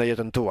të vinë në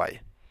jetën tuaj.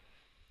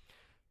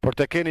 por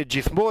të keni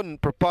gjithmonë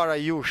përpara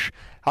jush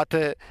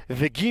atë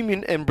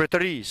vegimin e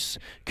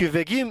mbretërisë. Ky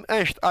vegim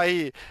është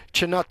ai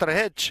që na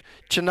tërheq,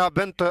 që na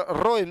bën të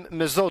rrojmë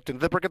me Zotin,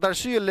 dhe për këtë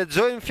arsye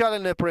lexojmë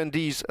fjalën e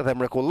Perëndis dhe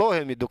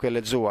mrekullohemi duke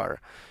lexuar.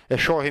 E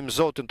shohim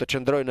Zotin të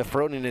qëndrojë në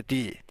fronin e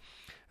tij.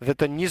 Dhe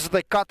të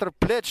 24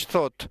 pleq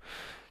thot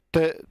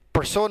të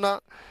persona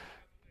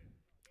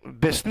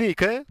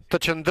besnike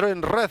të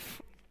qëndrojnë rreth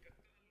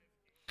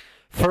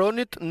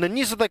fronit, në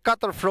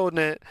 24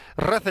 frone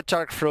rreth e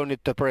qark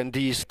fronit të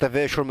Perëndis, të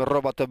veshur me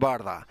rroba të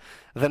bardha,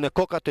 dhe në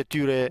kokat e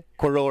tyre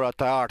korora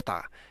të arta.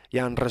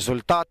 Janë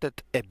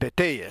rezultatet e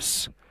betejës.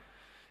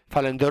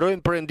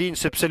 Falenderojmë Perëndin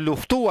sepse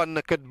luftuan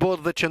në këtë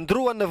botë dhe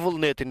qëndruan në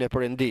vullnetin e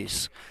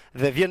Perëndis.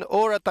 Dhe vjen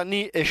ora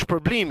tani e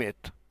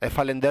shpërblimit. E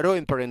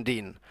falenderojmë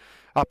Perëndin.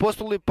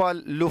 Apostulli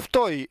Paul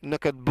luftoi në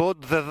këtë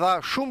botë dhe dha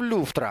shumë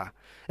luftra.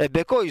 E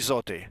bekoi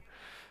Zoti.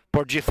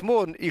 Por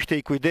gjithmonë ishte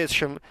i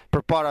kujdesshëm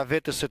përpara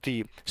vetes së tij,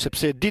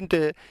 sepse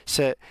dinte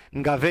se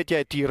nga vetja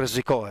e tij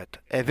rrezikohet.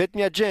 E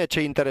vetmja gjë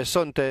që i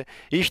interesonte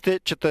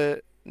ishte që të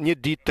një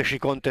ditë të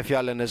shikonte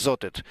fjalën e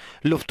Zotit.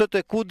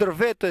 Luftonte kundër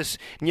vetes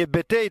një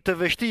betejë të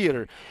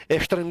vështirë,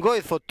 e shtrëngoi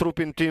thot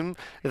trupin tim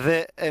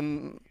dhe e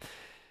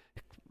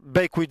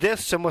bëj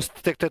kujdes se mos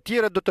tek të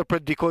tjerë do të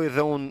predikoj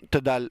dhe unë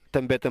të dal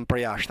të mbetem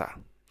përjashta.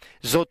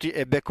 Zoti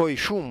e bekoi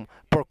shumë,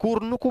 por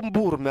kur nuk u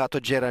mburr me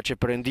ato gjëra që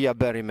Perëndia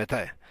bëri me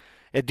te.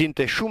 E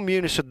dinte shumë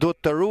mirë se do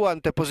të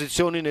ruante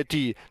pozicionin e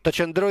tij, të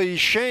qëndrojë i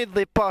shenjtë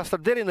dhe i pastër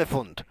deri në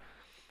fund,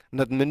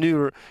 në të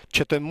mënyrë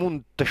që të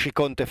mund të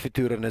shikonte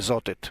fytyrën e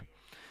Zotit.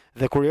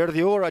 Dhe kur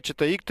erdhi ora që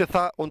të ikte,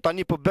 tha, unë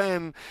tani po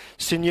bëhem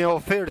si një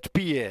ofertë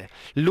pije,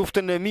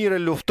 luftën e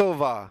mirë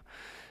luftova,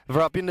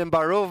 vrapin e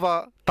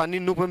mbarova, tani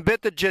nuk më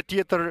mbetet gjë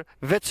tjetër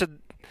veç se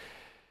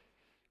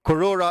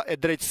korora e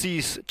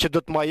drejtësisë që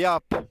do të ma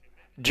jap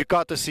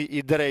gjykatësi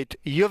i drejt,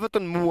 jo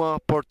vetëm mua,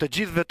 por të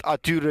gjithëve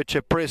atyre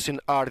që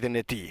presin ardhjen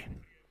e tij.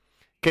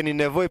 Keni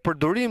nevojë për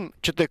durim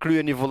që të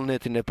kryeni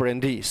vullnetin e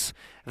Perëndis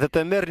dhe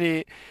të merrni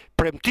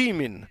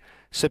premtimin,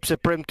 sepse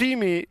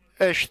premtimi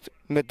është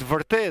me të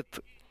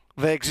vërtetë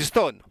dhe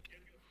ekziston.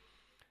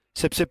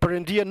 Sepse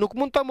Perëndia nuk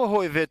mund ta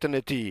mohojë veten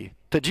e tij.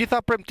 Të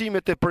gjitha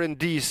premtimet e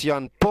Perëndis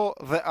janë po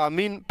dhe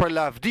amin për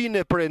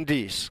lavdinë e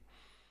Perëndis.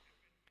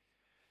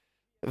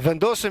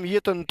 Vendosëm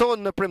jetën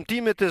tonë në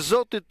premtimet e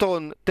Zotit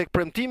tonë tek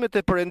premtimet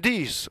e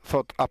Perëndis,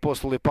 thot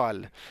apostulli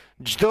Paul.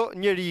 Çdo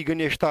njeri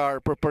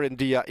gënjeshtar për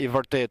Perëndia i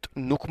vërtet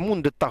nuk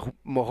mundet ta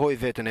mohojë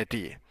veten e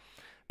tij.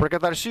 Për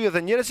këtë arsye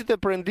dhe njerëzit e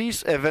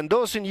Perëndis e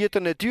vendosin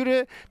jetën e tyre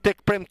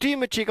tek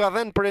premtimet që i ka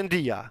dhënë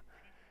Perëndia.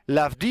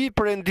 Lavdi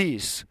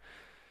Perëndis.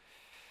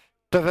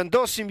 Të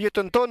vendosim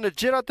jetën tonë në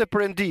gjërat e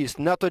Perëndis,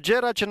 në ato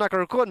gjëra që na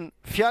kërkon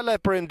fjala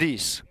e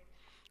Perëndis.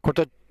 Kur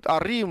të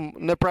arrim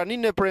në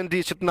praninë e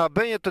Perëndis që të na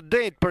bëjë të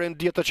drejtë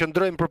Perëndia, të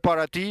qëndrojmë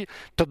përpara tij,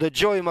 të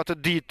dëgjojmë atë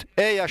ditë,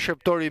 eja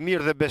sheptori i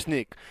mirë dhe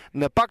besnik.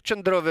 Në pak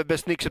qëndrove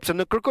besnik, sepse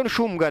në kërkon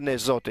shumë nga ne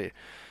Zoti.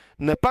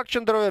 Në pak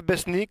qëndrove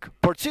besnik,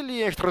 por cili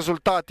është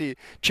rezultati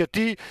që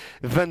ti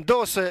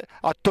vendose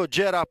ato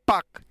gjëra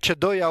pak që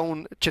doja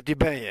unë që ti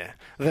bëje,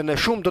 dhe në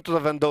shumë do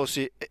të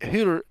vendosi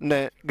hyrë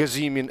në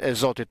gëzimin e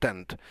Zotit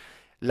tënd.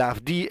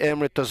 Lavdi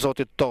emrit të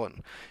Zotit ton.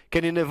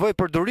 Keni nevojë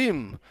për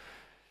durim,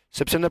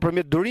 sepse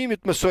nëpërmjet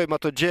durimit mësojmë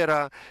ato gjëra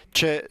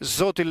që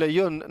Zoti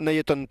lejon në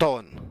jetën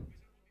tonë.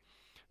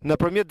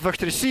 Nëpërmjet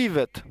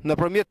vështirësive,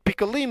 nëpërmjet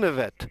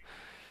pikëllimeve,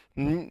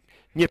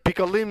 një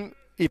pikëllim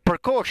i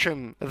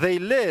përkohshëm dhe i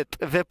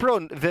lehtë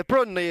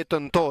vepron në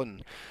jetën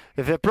tonë.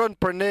 Vepron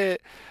për ne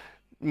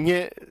një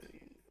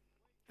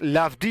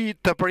lavdi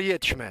të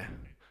përjetshme.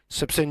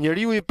 Sepse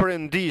njeriu i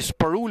Perëndis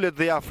përulet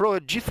dhe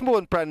afrohet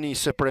gjithmonë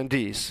pranisë së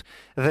Perëndis,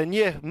 dhe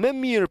njeh më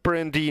mirë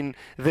Perëndin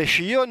dhe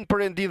shijon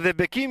Perëndin dhe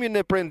bekimin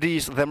e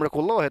Perëndis dhe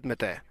mrekullohet me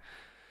te.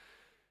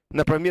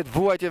 Nëpërmjet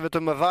vuajtjeve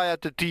të mëdha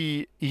të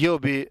tij,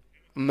 Jobi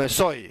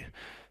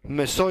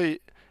mësoi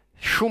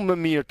shumë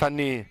më mirë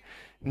tani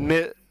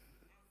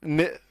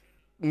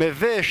me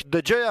vesh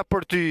dëgjoja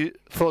për ty,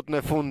 thot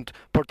në fund,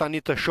 për tani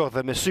të shoh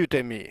dhe me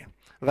sytë e mi.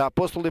 Dhe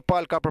apostulli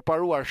Paul ka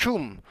përparuar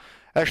shumë.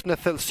 Është në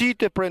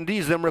thellësitë e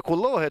Perëndis dhe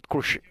mrekullohet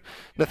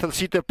në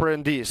thellësitë e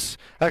Perëndis.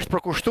 Është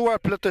përkushtuar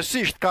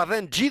plotësisht, ka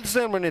dhënë gjithë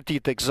zemrën e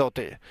tij tek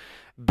Zoti.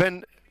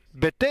 Bën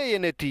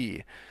betejën e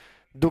tij,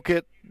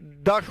 duke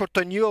dashur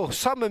të njohë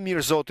sa më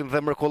mirë Zotin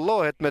dhe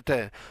mrekullohet me te.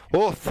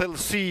 O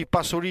thellësi,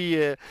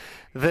 pasurie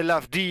dhe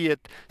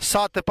lavdijet,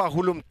 sa të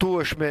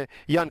pahulumtueshme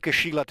janë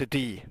këshillat e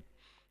tij.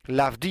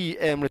 Lavdi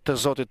emrit të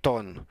Zotit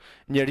ton.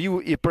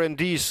 Njeriu i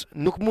Perëndis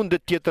nuk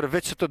mundet tjetër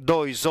veç se të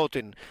dojë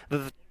Zotin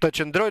dhe të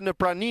qëndrojë në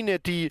praninë e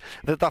tij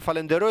dhe ta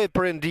falenderojë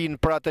Perëndin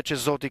për atë që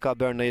Zoti ka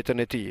bërë në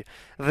jetën e tij.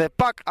 Dhe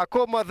pak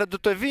akoma dhe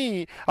do të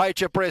vijë ai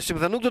që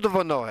presim dhe nuk do të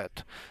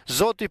vonohet.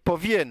 Zoti po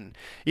vjen.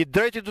 I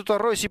drejti do të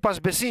rrojë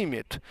sipas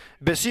besimit.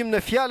 Besim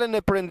në fjalën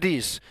e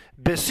Perëndis.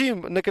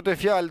 Besim në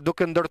këtë fjalë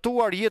duke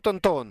ndërtuar jetën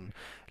ton.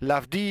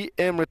 Lavdi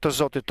emrit të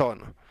Zotit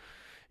ton.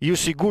 Ju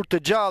sigur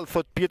të gjallë,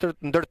 thot Pjetër,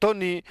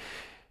 ndërtoni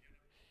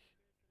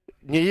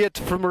një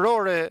jetë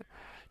frymërore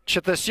që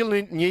të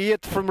sillni një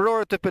jetë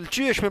frymërore të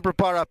pëlqyeshme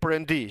përpara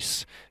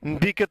Perëndis,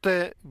 mbi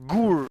këtë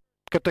gur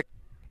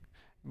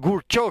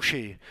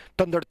qoshi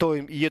të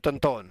ndërtojmë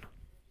jetën tonë.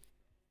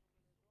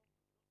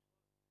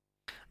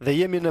 Dhe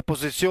jemi në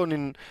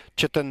pozicionin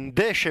që të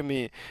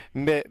ndeshemi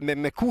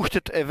me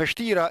kushtet e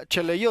vështira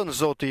që lejon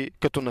Zoti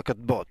këtu në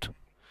këtë botë.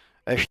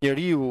 Është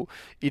njeriu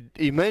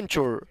i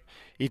mençur,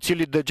 i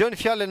cili dëgjon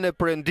fjalën e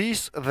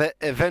Perëndis dhe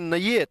e vën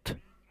në jetë.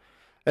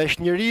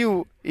 Është njeriu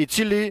i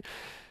cili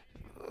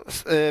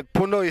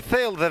punoi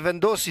thellë dhe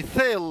vendosi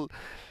thellë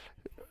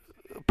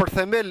për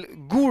themel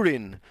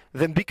gurin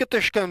dhe mbi këtë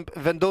shkëmb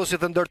vendosi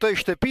të ndërtoi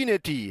shtëpinë e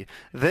tij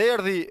dhe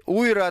erdhi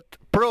ujërat,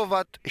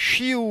 provat,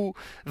 shiu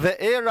dhe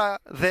era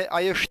dhe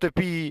ajo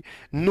shtëpi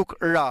nuk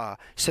ra,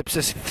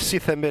 sepse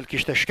si themel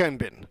kishte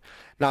shkëmbin.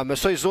 Na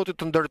mësoj Zoti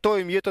të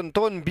ndërtojmë jetën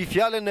tonë mbi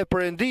fjalën e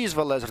Perëndis,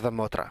 vëllezër dhe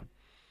motra.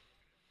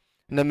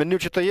 Në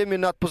mënyrë që të jemi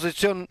në atë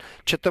pozicion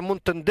që të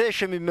mund të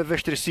ndeshemi me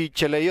vështirësi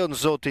që lejon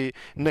Zoti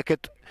në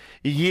këtë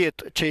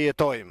jetë që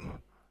jetojmë.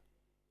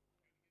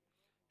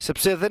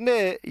 Sepse dhe ne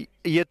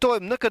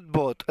jetojmë në këtë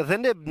botë dhe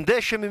ne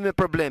ndeshemi me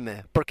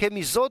probleme, por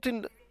kemi Zotin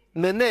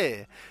me ne.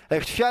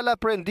 Është fjala e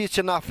Perëndis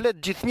që na flet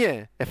gjithnjë,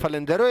 e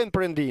falenderojmë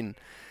Perëndin.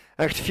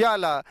 Është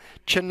fjala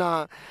që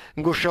na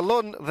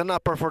ngushëllon dhe na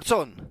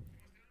përforcon.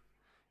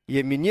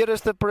 Jemi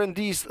njerëz të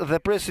Perëndis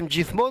dhe presim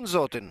gjithmonë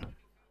Zotin.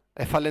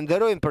 E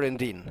falenderojmë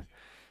Perëndin.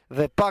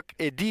 Dhe pak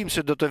e dim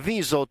se do të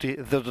vijë Zoti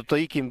dhe do të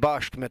ikim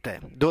bashkë me te.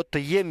 Do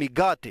të jemi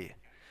gati.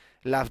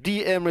 Lavdi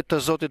emrit të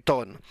Zotit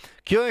ton.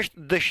 Kjo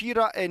është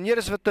dëshira e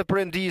njerëzve të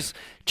Perëndis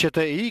që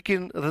të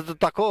ikin dhe të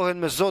takohen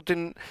me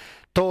Zotin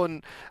ton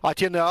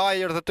atje në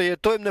ajër dhe të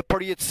jetojmë në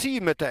përjetësi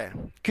me te.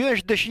 Kjo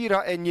është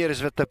dëshira e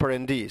njerëzve të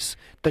Perëndis,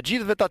 të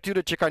gjithëve të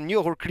atyre që kanë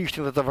njohur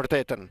Krishtin dhe të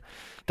vërtetën,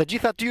 të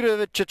gjithë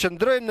atyreve që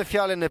qëndrojnë në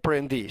fjalën e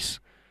Perëndis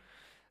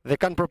dhe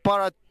kanë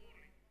përpara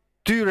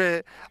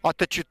tyre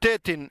atë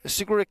qytetin,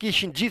 sikur e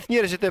kishin gjithë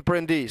njerëzit e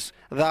Perëndis,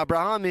 dhe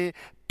Abrahami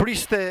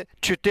priste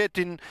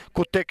qytetin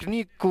ku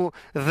tekniku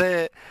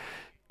dhe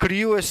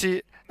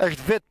krijuesi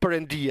është vetë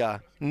Perëndia.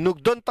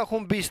 Nuk don ta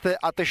humbiste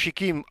atë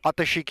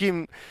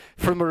shikim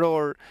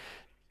frymëror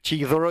që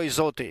i dhuroi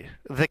Zoti,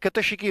 dhe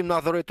këtë shikim na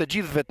dhuroi të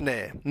gjithëve ne.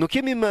 Nuk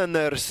jemi më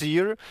në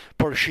errësirë,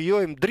 por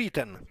shijojmë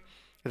dritën,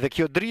 dhe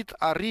kjo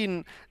dritë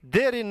arrin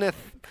deri në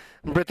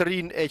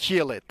mbretërinë e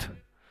qiellit.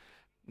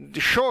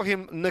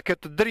 Shohim në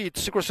këtë dritë,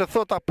 sikur se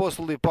thot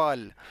apostulli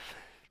Paul,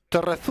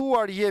 të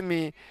rrethuar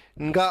jemi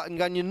nga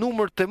një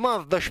numër të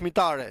madh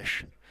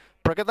dëshmitaresh.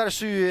 Për këtë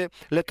arsye,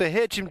 le të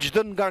heqim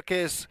çdo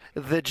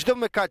ngarkesë dhe çdo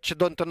mëkat që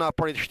don të na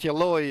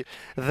përshtyllojë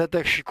dhe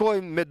të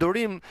shikojmë me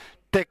durim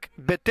tek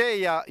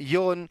betejë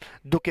jon,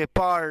 duke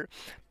parë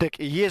tek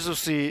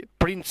Jezusi,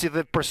 princi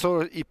dhe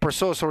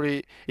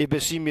përsosuri i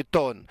besimit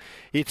ton,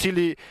 i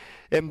cili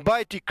e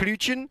mbajti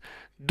kryqin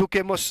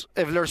duke mos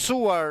e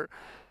vlerësuar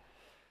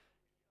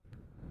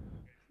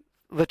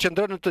dhe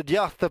qëndron të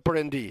djathtë të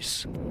Perëndis.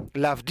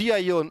 Lavdia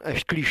jon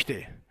është Krishti,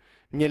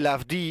 një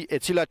lavdi e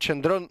cila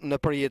qëndron në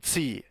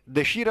përjetësi.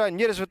 Dëshira e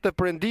njerëzve të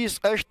Perëndis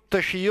është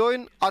të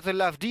shijojnë atë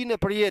lavdinë e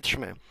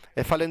përjetshme.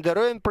 E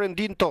falenderojmë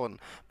Perëndin ton.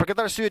 Për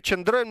këtë arsye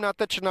qëndrojmë në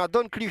atë që na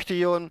don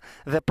Krishti jon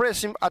dhe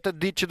presim atë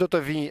ditë që do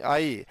të vijë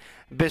ai,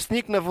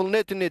 besnik në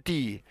vullnetin e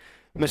tij,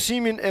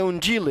 mësimin e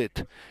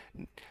Ungjillit,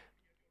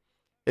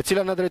 e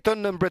cila na drejton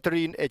në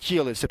mbretërinë e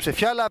qiellit, sepse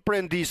fjala e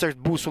Perëndis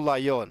është busulla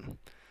jon.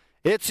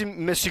 Ecim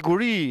me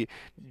siguri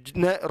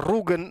në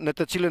rrugën në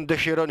të cilën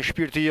dëshiron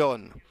shpirti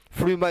jon.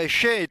 Fryma e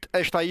shenjtë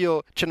është ajo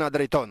që na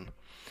drejton.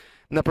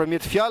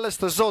 Nëpërmjet fjalës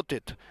të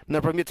Zotit,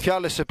 nëpërmjet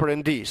fjalës së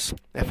Perëndis.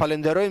 E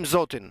falenderojmë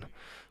Zotin.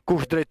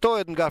 Kush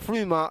drejtohet nga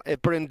fryma e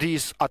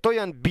Perëndis, ato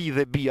janë bi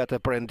dhe bijat e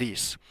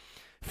Perëndis.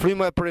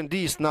 Fryma e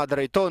Perëndis na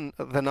drejton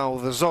dhe na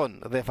udhëzon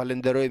dhe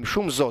falenderojmë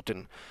shumë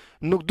Zotin.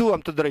 Nuk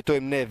duam të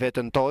drejtojmë ne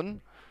veten tonë.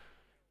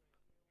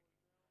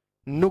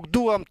 Nuk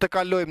duam të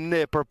kalojmë ne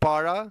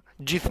përpara,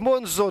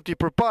 gjithmonë Zoti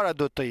përpara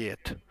do të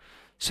jetë,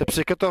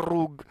 sepse këtë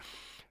rrugë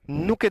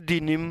nuk e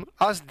dinim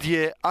as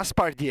dje, as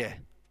pardje.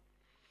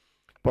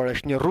 Por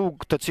është një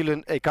rrugë të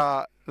cilën e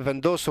ka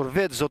vendosur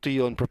vetë Zoti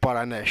jon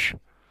përpara nesh.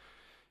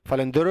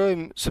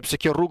 Falenderojmë sepse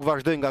kjo rrugë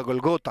vazhdoi nga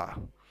Golgota,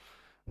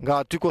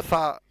 nga aty ku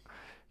tha,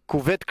 ku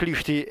vetë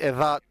Krishti e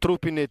dha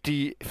trupin e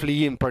tij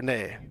flijim për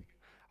ne.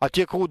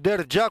 Atje ku u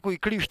derdh gjaku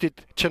i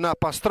Krishtit që na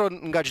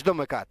pastron nga çdo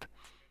mëkat.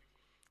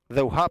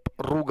 Dhe u hap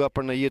rruga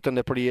për në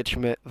jetën e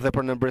përjetshme dhe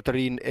për në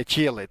mbretërinë e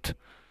qiellit.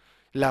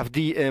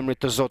 Lavdi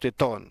emrit të Zotit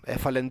ton. E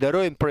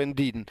falenderojmë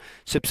Perëndin,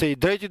 sepse i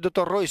drejti do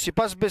të rrojë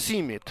sipas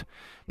besimit.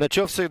 Në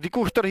qoftë se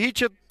dikush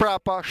tërhiqet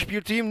prapa,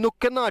 shpirti im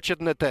nuk kënaqet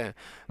në te.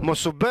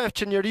 Mos u bëf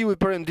që njeriu i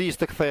Perëndis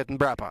të kthehet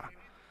mbrapa.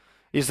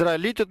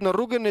 Izraelitët në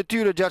rrugën e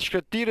tyre gjatë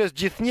shkretires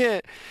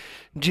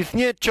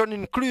gjithnjë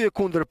çonin krye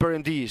kundër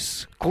Perëndis,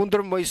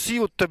 kundër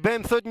Mojsiut, të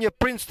bëjmë thot një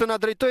princ të na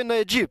drejtojë në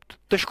Egjipt.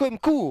 Të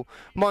shkojmë ku?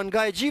 Ma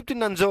nga Egjipti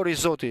na nxori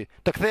Zoti,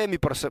 të kthehemi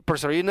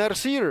përsëri në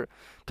errësirë,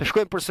 të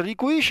shkojmë përsëri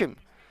ku ishim.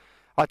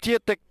 Atje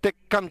tek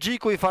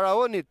kamxhiku i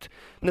faraonit,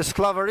 në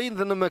skllavërinë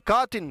dhe në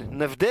mëkatin,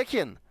 në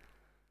vdekjen.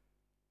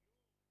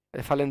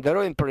 E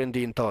falenderojmë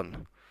Perëndin ton.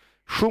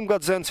 Shumë nga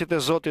nxënësit e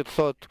Zotit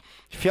thot,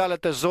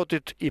 fjalët e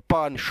Zotit i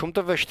pan shumë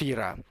të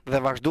vështira dhe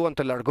vazhduan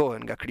të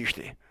largohen nga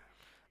Krishti.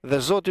 Dhe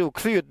Zoti u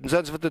kthyet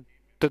nxënësve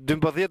të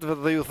 12-ve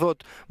dhe ju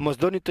thot, mos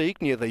doni të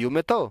ikni edhe ju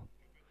me to.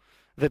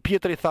 Dhe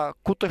Pjetri tha,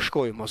 ku të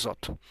shkojmë o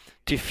Zot?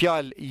 Ti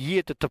fjalë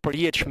jetë të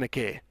përjetshme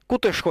ke. Ku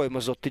të shkojmë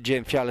o Zot të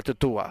gjejmë fjalët e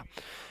tua?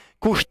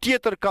 Kush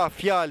tjetër ka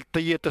fjalë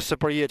të jetës së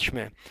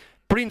përjetshme?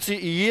 Princi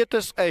i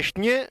jetës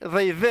është një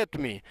dhe i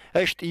vetmi,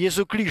 është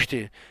Jezu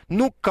Krishti,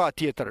 nuk ka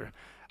tjetër.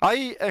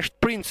 Ai është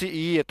princi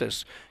i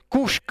jetës.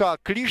 Kush ka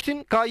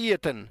Krishtin, ka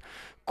jetën.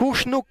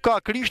 Kush nuk ka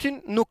Krishtin,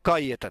 nuk ka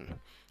jetën.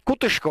 Ku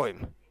të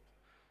shkojmë?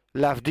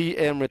 Lavdi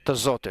emrit të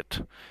Zotit.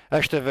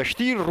 Është e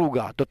vështirë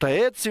rruga, do të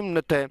ecim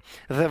në te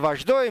dhe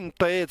vazhdojmë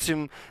të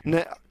ecim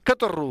në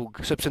këtë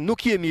rrugë, sepse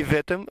nuk jemi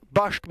vetëm,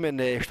 bashkë me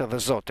ne është edhe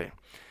Zoti.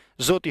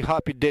 Zoti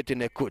hapi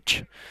detin e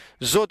kuq.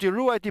 Zoti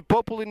ruajti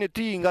popullin e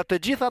tij nga të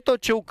gjithë ato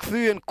që u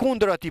kthyen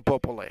kundër atij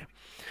populli.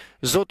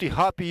 Zoti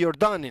hapi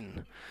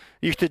Jordanin.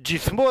 Ishte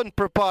gjithmonë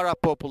përpara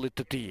popullit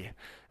të tij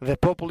dhe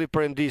populli i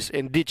Perëndis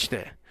e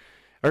ndiqte.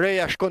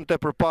 Reja shkonte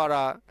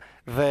përpara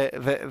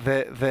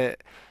dhe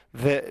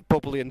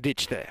populli e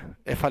ndiqte.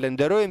 E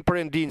falenderojmë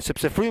Perëndin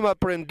sepse fryma e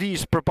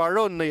Perëndis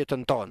përparon në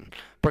jetën tonë.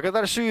 Për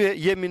këtë arsye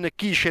jemi në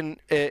kishën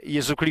e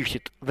Jezu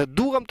Krishtit dhe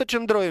duam të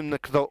qëndrojmë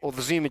në këto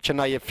udhëzime që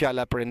na jep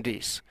fjala e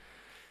Perëndis.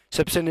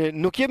 Sepse ne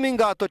nuk jemi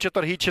nga ato që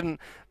tërhiqen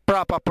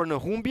prapa për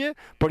në humbje,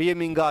 por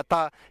jemi nga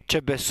ata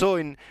që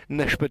besojnë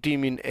në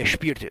shpëtimin e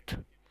shpirtit.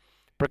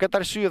 Për këtë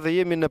arsye dhe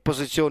jemi në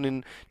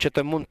pozicionin që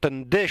të mund të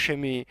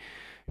ndeshemi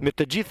me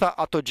të gjitha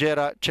ato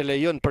gjëra që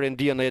lejon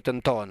Perëndia në jetën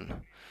tonë.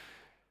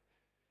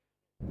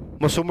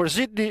 Mos u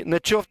mërzitni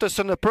në qoftë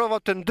se në prova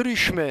të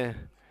ndryshme,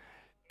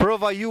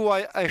 prova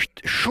juaj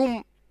është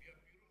shumë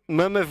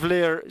më me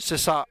vlerë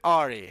se sa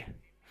ari.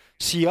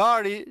 Si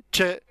ari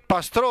që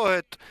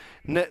pastrohet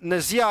në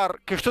zjarr,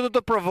 kështu do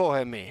të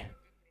provohemi.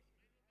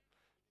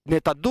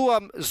 Ne ta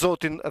duam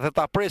Zotin dhe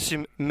ta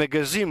presim me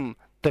gëzim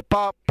të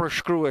pa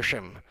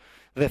përshkrueshëm,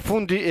 dhe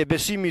fundi e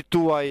besimit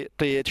tuaj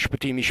të jetë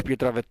shpëtimi i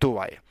shpirtrave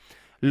tuaj.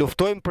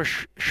 Luftojmë për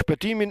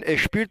shpëtimin e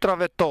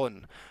shpirtrave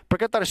tonë.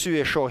 Për këtë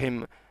arsye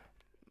shohim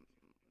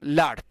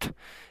lart.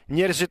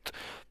 Njerëzit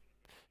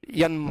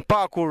janë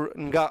mpakur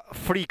nga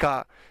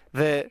frika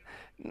dhe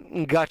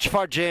nga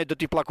çfarë gjë do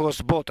t'i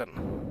pllakos botën.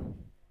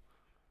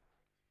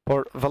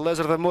 Por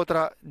vëllezër dhe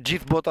motra,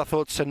 gjithë bota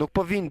thotë se nuk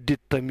po vinë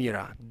ditë të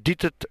mira,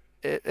 ditët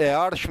e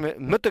ardhshme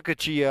më të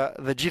këqija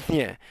dhe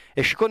gjithnjë.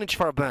 E shikoni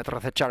çfarë bëhet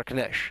rreth e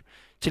qarknesh,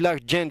 cila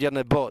është gjendja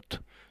në botë,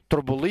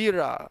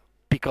 turbullira,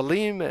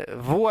 pikëllime,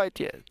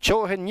 vuajtje,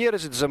 qohen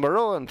njerëzit,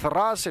 zemërohen,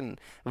 therrasin,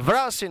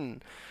 vrasin,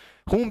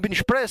 humbin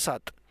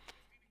shpresat.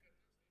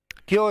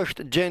 Kjo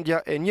është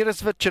gjendja e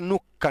njerëzve që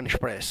nuk kanë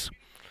shpresë.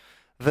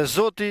 Dhe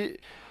Zoti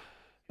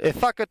e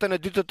tha këtë në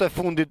ditët e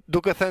fundit,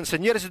 duke thënë se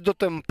njerëzit do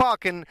të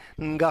mpaken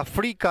nga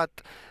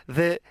frikat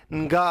dhe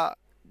nga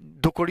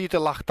dukuritë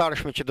e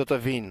llahtarshme që do të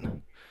vinë.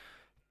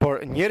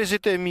 Por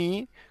njerëzit e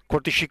mi,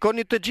 kur të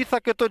shikoni të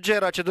gjitha këto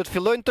gjëra që do të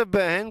fillojnë të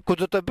bëhen, ku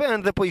do të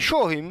bëhen dhe po i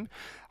shohim,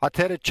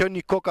 atëherë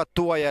çoni kokat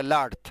tuaja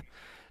lart,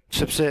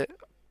 sepse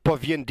po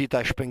vjen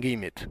dita e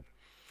shpëngimit.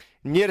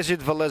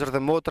 Njerëzit, vëllezër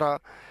dhe motra,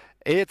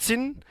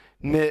 ecin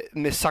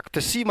me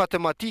saktësi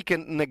matematike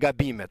në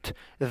gabimet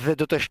dhe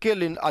do të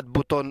shkelin atë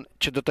buton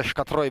që do të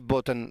shkatroj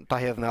botën ta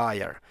hedh në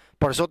ajër.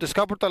 Por Zoti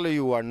s'ka për ta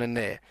lejuar në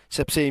ne,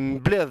 sepse i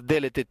mbledh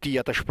delet e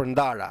tija të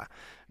shpërndara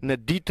në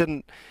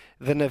ditën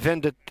dhe në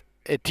vendet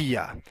e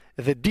tija.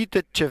 Dhe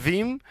ditët që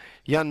vim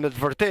janë me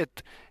të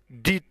vërtet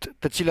ditë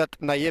të cilat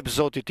na jep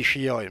Zoti t'i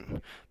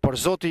shijojmë. Por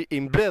Zoti i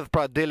mbledh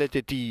pra delet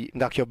e tij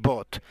nga kjo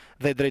botë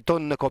dhe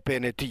drejton në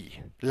kopen e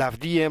tij.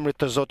 Lavdi emrit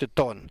të Zotit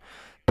ton.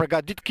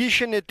 Përgadit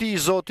kishën e tij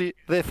Zoti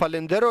dhe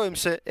falenderojmë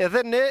se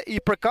edhe ne i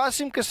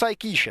përkasim kësaj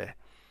kishe.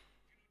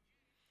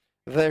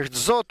 Dhe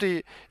është Zoti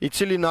i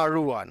cili na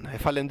ruan, e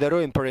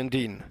falenderojmë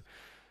Perëndin.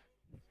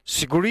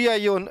 Siguria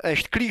jon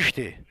është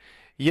Krishti.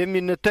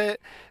 Jemi në te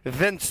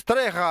vend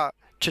streha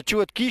që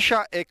quhet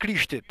kisha e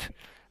Krishtit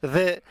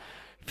dhe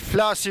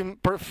flasim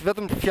për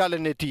vetëm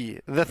fjalën e tij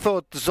dhe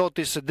thot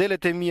Zoti se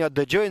delet e mia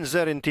dëgjojnë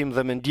zërin tim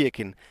dhe më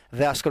ndjekin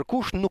dhe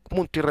askërkush nuk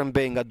mund t'i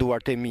rrëmbej nga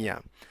duart e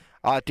mia.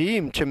 Ati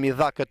im që mi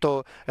dha këto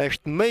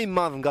është më i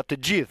madh nga të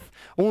gjithë,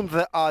 unë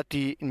dhe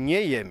ati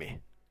një jemi.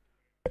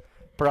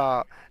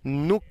 Pra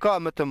nuk ka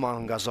më të madh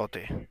nga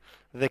Zoti.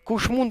 Dhe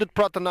kush mundet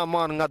pra të na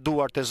marrë nga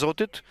duart e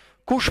Zotit?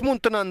 Kush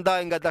mund të na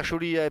ndajë nga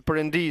dashuria e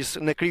Perëndis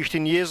në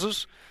Krishtin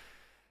Jezus?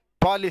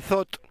 Pali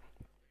thot,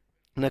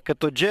 në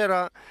këto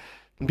gjëra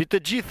mbi të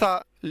gjitha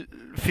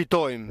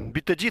fitojmë,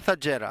 mbi të gjitha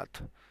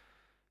gjërat,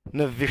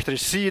 në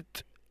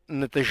vështirësitë,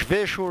 në të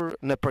zhveshur,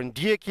 në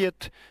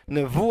përndjekjet,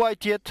 në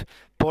vuajtjet,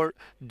 por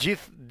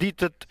gjithë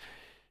ditët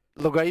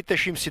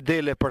llogariteshim si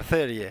dele për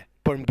therje,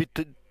 por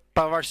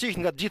pavarësisht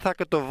nga gjitha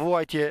këto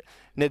vuajtje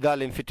ne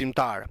dalim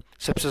fitimtar,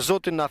 sepse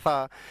Zoti na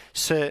tha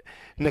se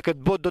në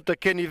këtë botë do të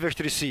keni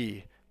vështirësi,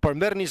 por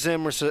merrni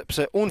zemër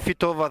sepse unë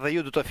fitova dhe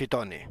ju do të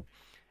fitoni.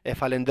 E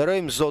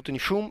falenderojmë Zotin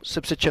shumë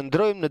sepse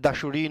qëndrojmë në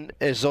dashurinë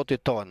e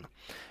Zotit ton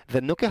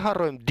dhe nuk e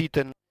harrojmë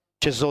ditën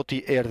që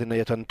Zoti erdhi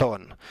në jetën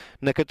tonë.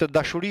 Në këtë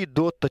dashuri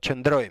duhet të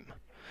qëndrojmë.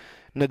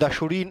 Në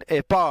dashurinë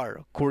e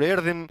parë, kur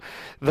erdhim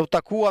dhe u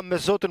takuam me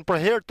Zotin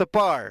për herë të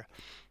parë,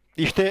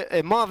 ishte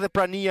e madhe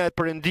prania e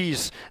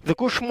Perëndis, dhe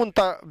kush mund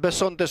ta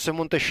besonte se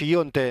mund të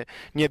shijonte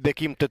një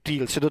bekim të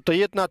tillë, se do të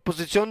jetë në atë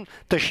pozicion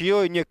të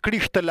shijojë një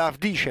Krisht të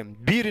lavdishëm,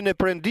 birin e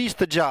Perëndis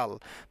të gjallë,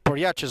 por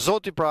ja që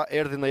Zoti pra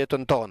erdhi në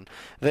jetën tonë.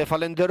 Dhe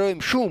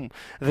falenderojmë shumë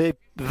dhe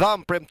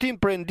dham premtim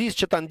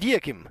Perëndis që ta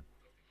ndjekim.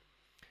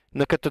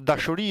 Në këtë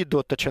dashuri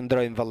duhet të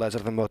qëndrojmë,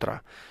 vëllezër dhe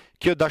motra.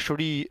 Kjo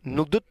dashuri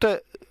nuk do të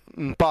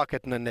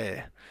mpaket në ne,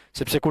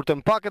 sepse kur të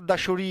mpaket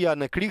dashuria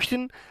në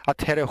Krishtin,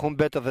 atëherë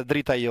humbet edhe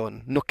drita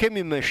jonë. Nuk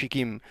kemi më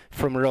shikim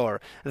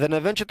frymëror, dhe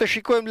në vend që të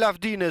shikojmë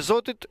lavdinë e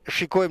Zotit,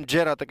 shikojmë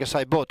gjërat e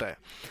kësaj bote.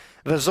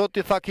 Dhe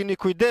Zoti tha, keni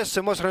kujdes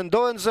se mos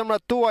rëndohen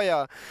zemrat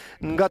tuaja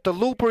nga të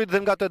lupurit dhe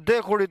nga të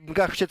dekurit,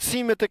 nga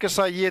shqetësimet e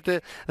kësaj jete,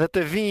 dhe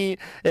të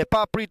vijë e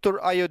papritur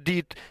ajo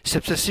ditë,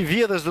 sepse si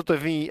vjedhës do të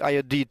vijë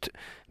ajo ditë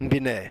mbi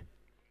ne.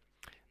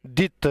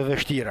 Ditë të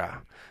vështira,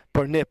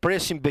 por ne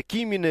presim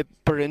bekimin e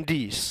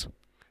Perëndis.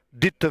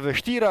 Ditë të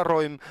vështira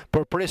rrojmë,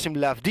 por presim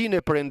lavdinë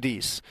e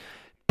Perëndis.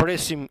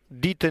 Presim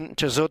ditën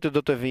që Zoti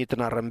do të vijë të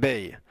na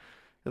rrëmbejë.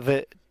 Dhe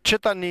që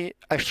tani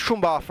është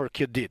shumë afër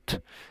kjo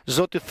ditë.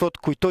 Zoti thot,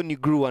 kujtoni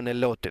gruan e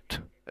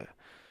Lotit.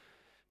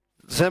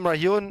 Zemra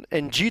jonë e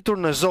ngjitur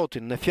në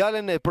Zotin, në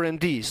fjalën e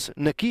Perëndis,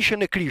 në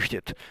kishën e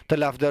Krishtit, të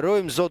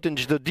lavdërojmë Zotin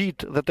çdo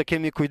ditë dhe të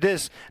kemi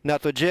kujdes në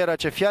ato gjëra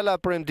që fjala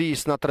e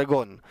Perëndis na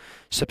tregon,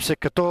 sepse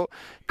këto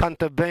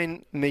kanë të bëjnë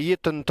me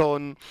jetën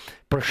tonë,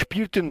 për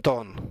shpirtin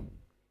tonë.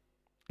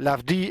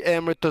 Lavdi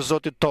emrit të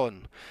Zotit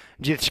tonë.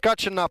 Gjithçka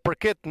që na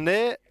përket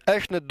ne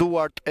është në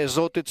duart e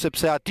Zotit,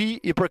 sepse atij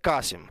i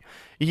përkasim.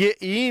 Je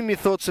i im, i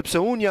thot, sepse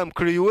unë jam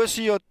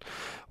krijuesi jot,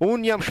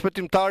 unë jam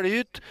shpëtimtari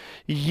yt,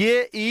 je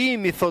i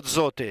im, i thot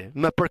Zoti,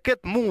 më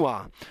përket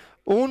mua,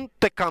 unë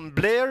të kam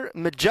bler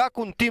me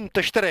gjakun tim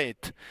të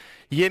shtrenjtë.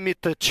 Jemi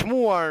të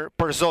çmuar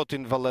për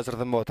Zotin, vëllezër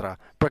dhe motra.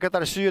 Për këtë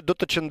arsye do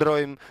të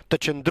qëndrojmë, të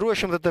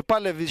qëndrueshëm dhe të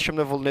palëvizshëm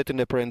në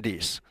vullnetin e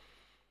Perëndis.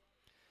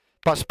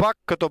 Pas pak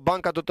këto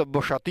banka do të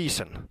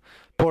boshatisen,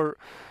 por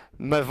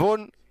me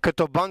vonë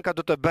këto banka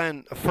do të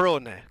bëjnë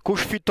frone.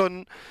 Kush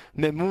fiton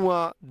me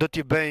mua do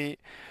t'i bëj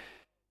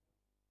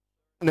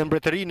në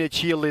mbretërinë e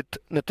qiellit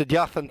në të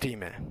djathën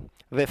time.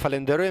 Dhe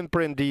falenderojmë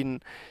Perëndin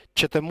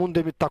që të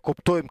mundemi ta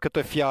kuptojmë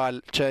këtë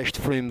fjalë që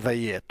është frymë dhe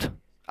jetë.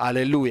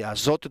 Aleluja,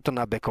 Zoti të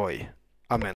na bekojë. Amen.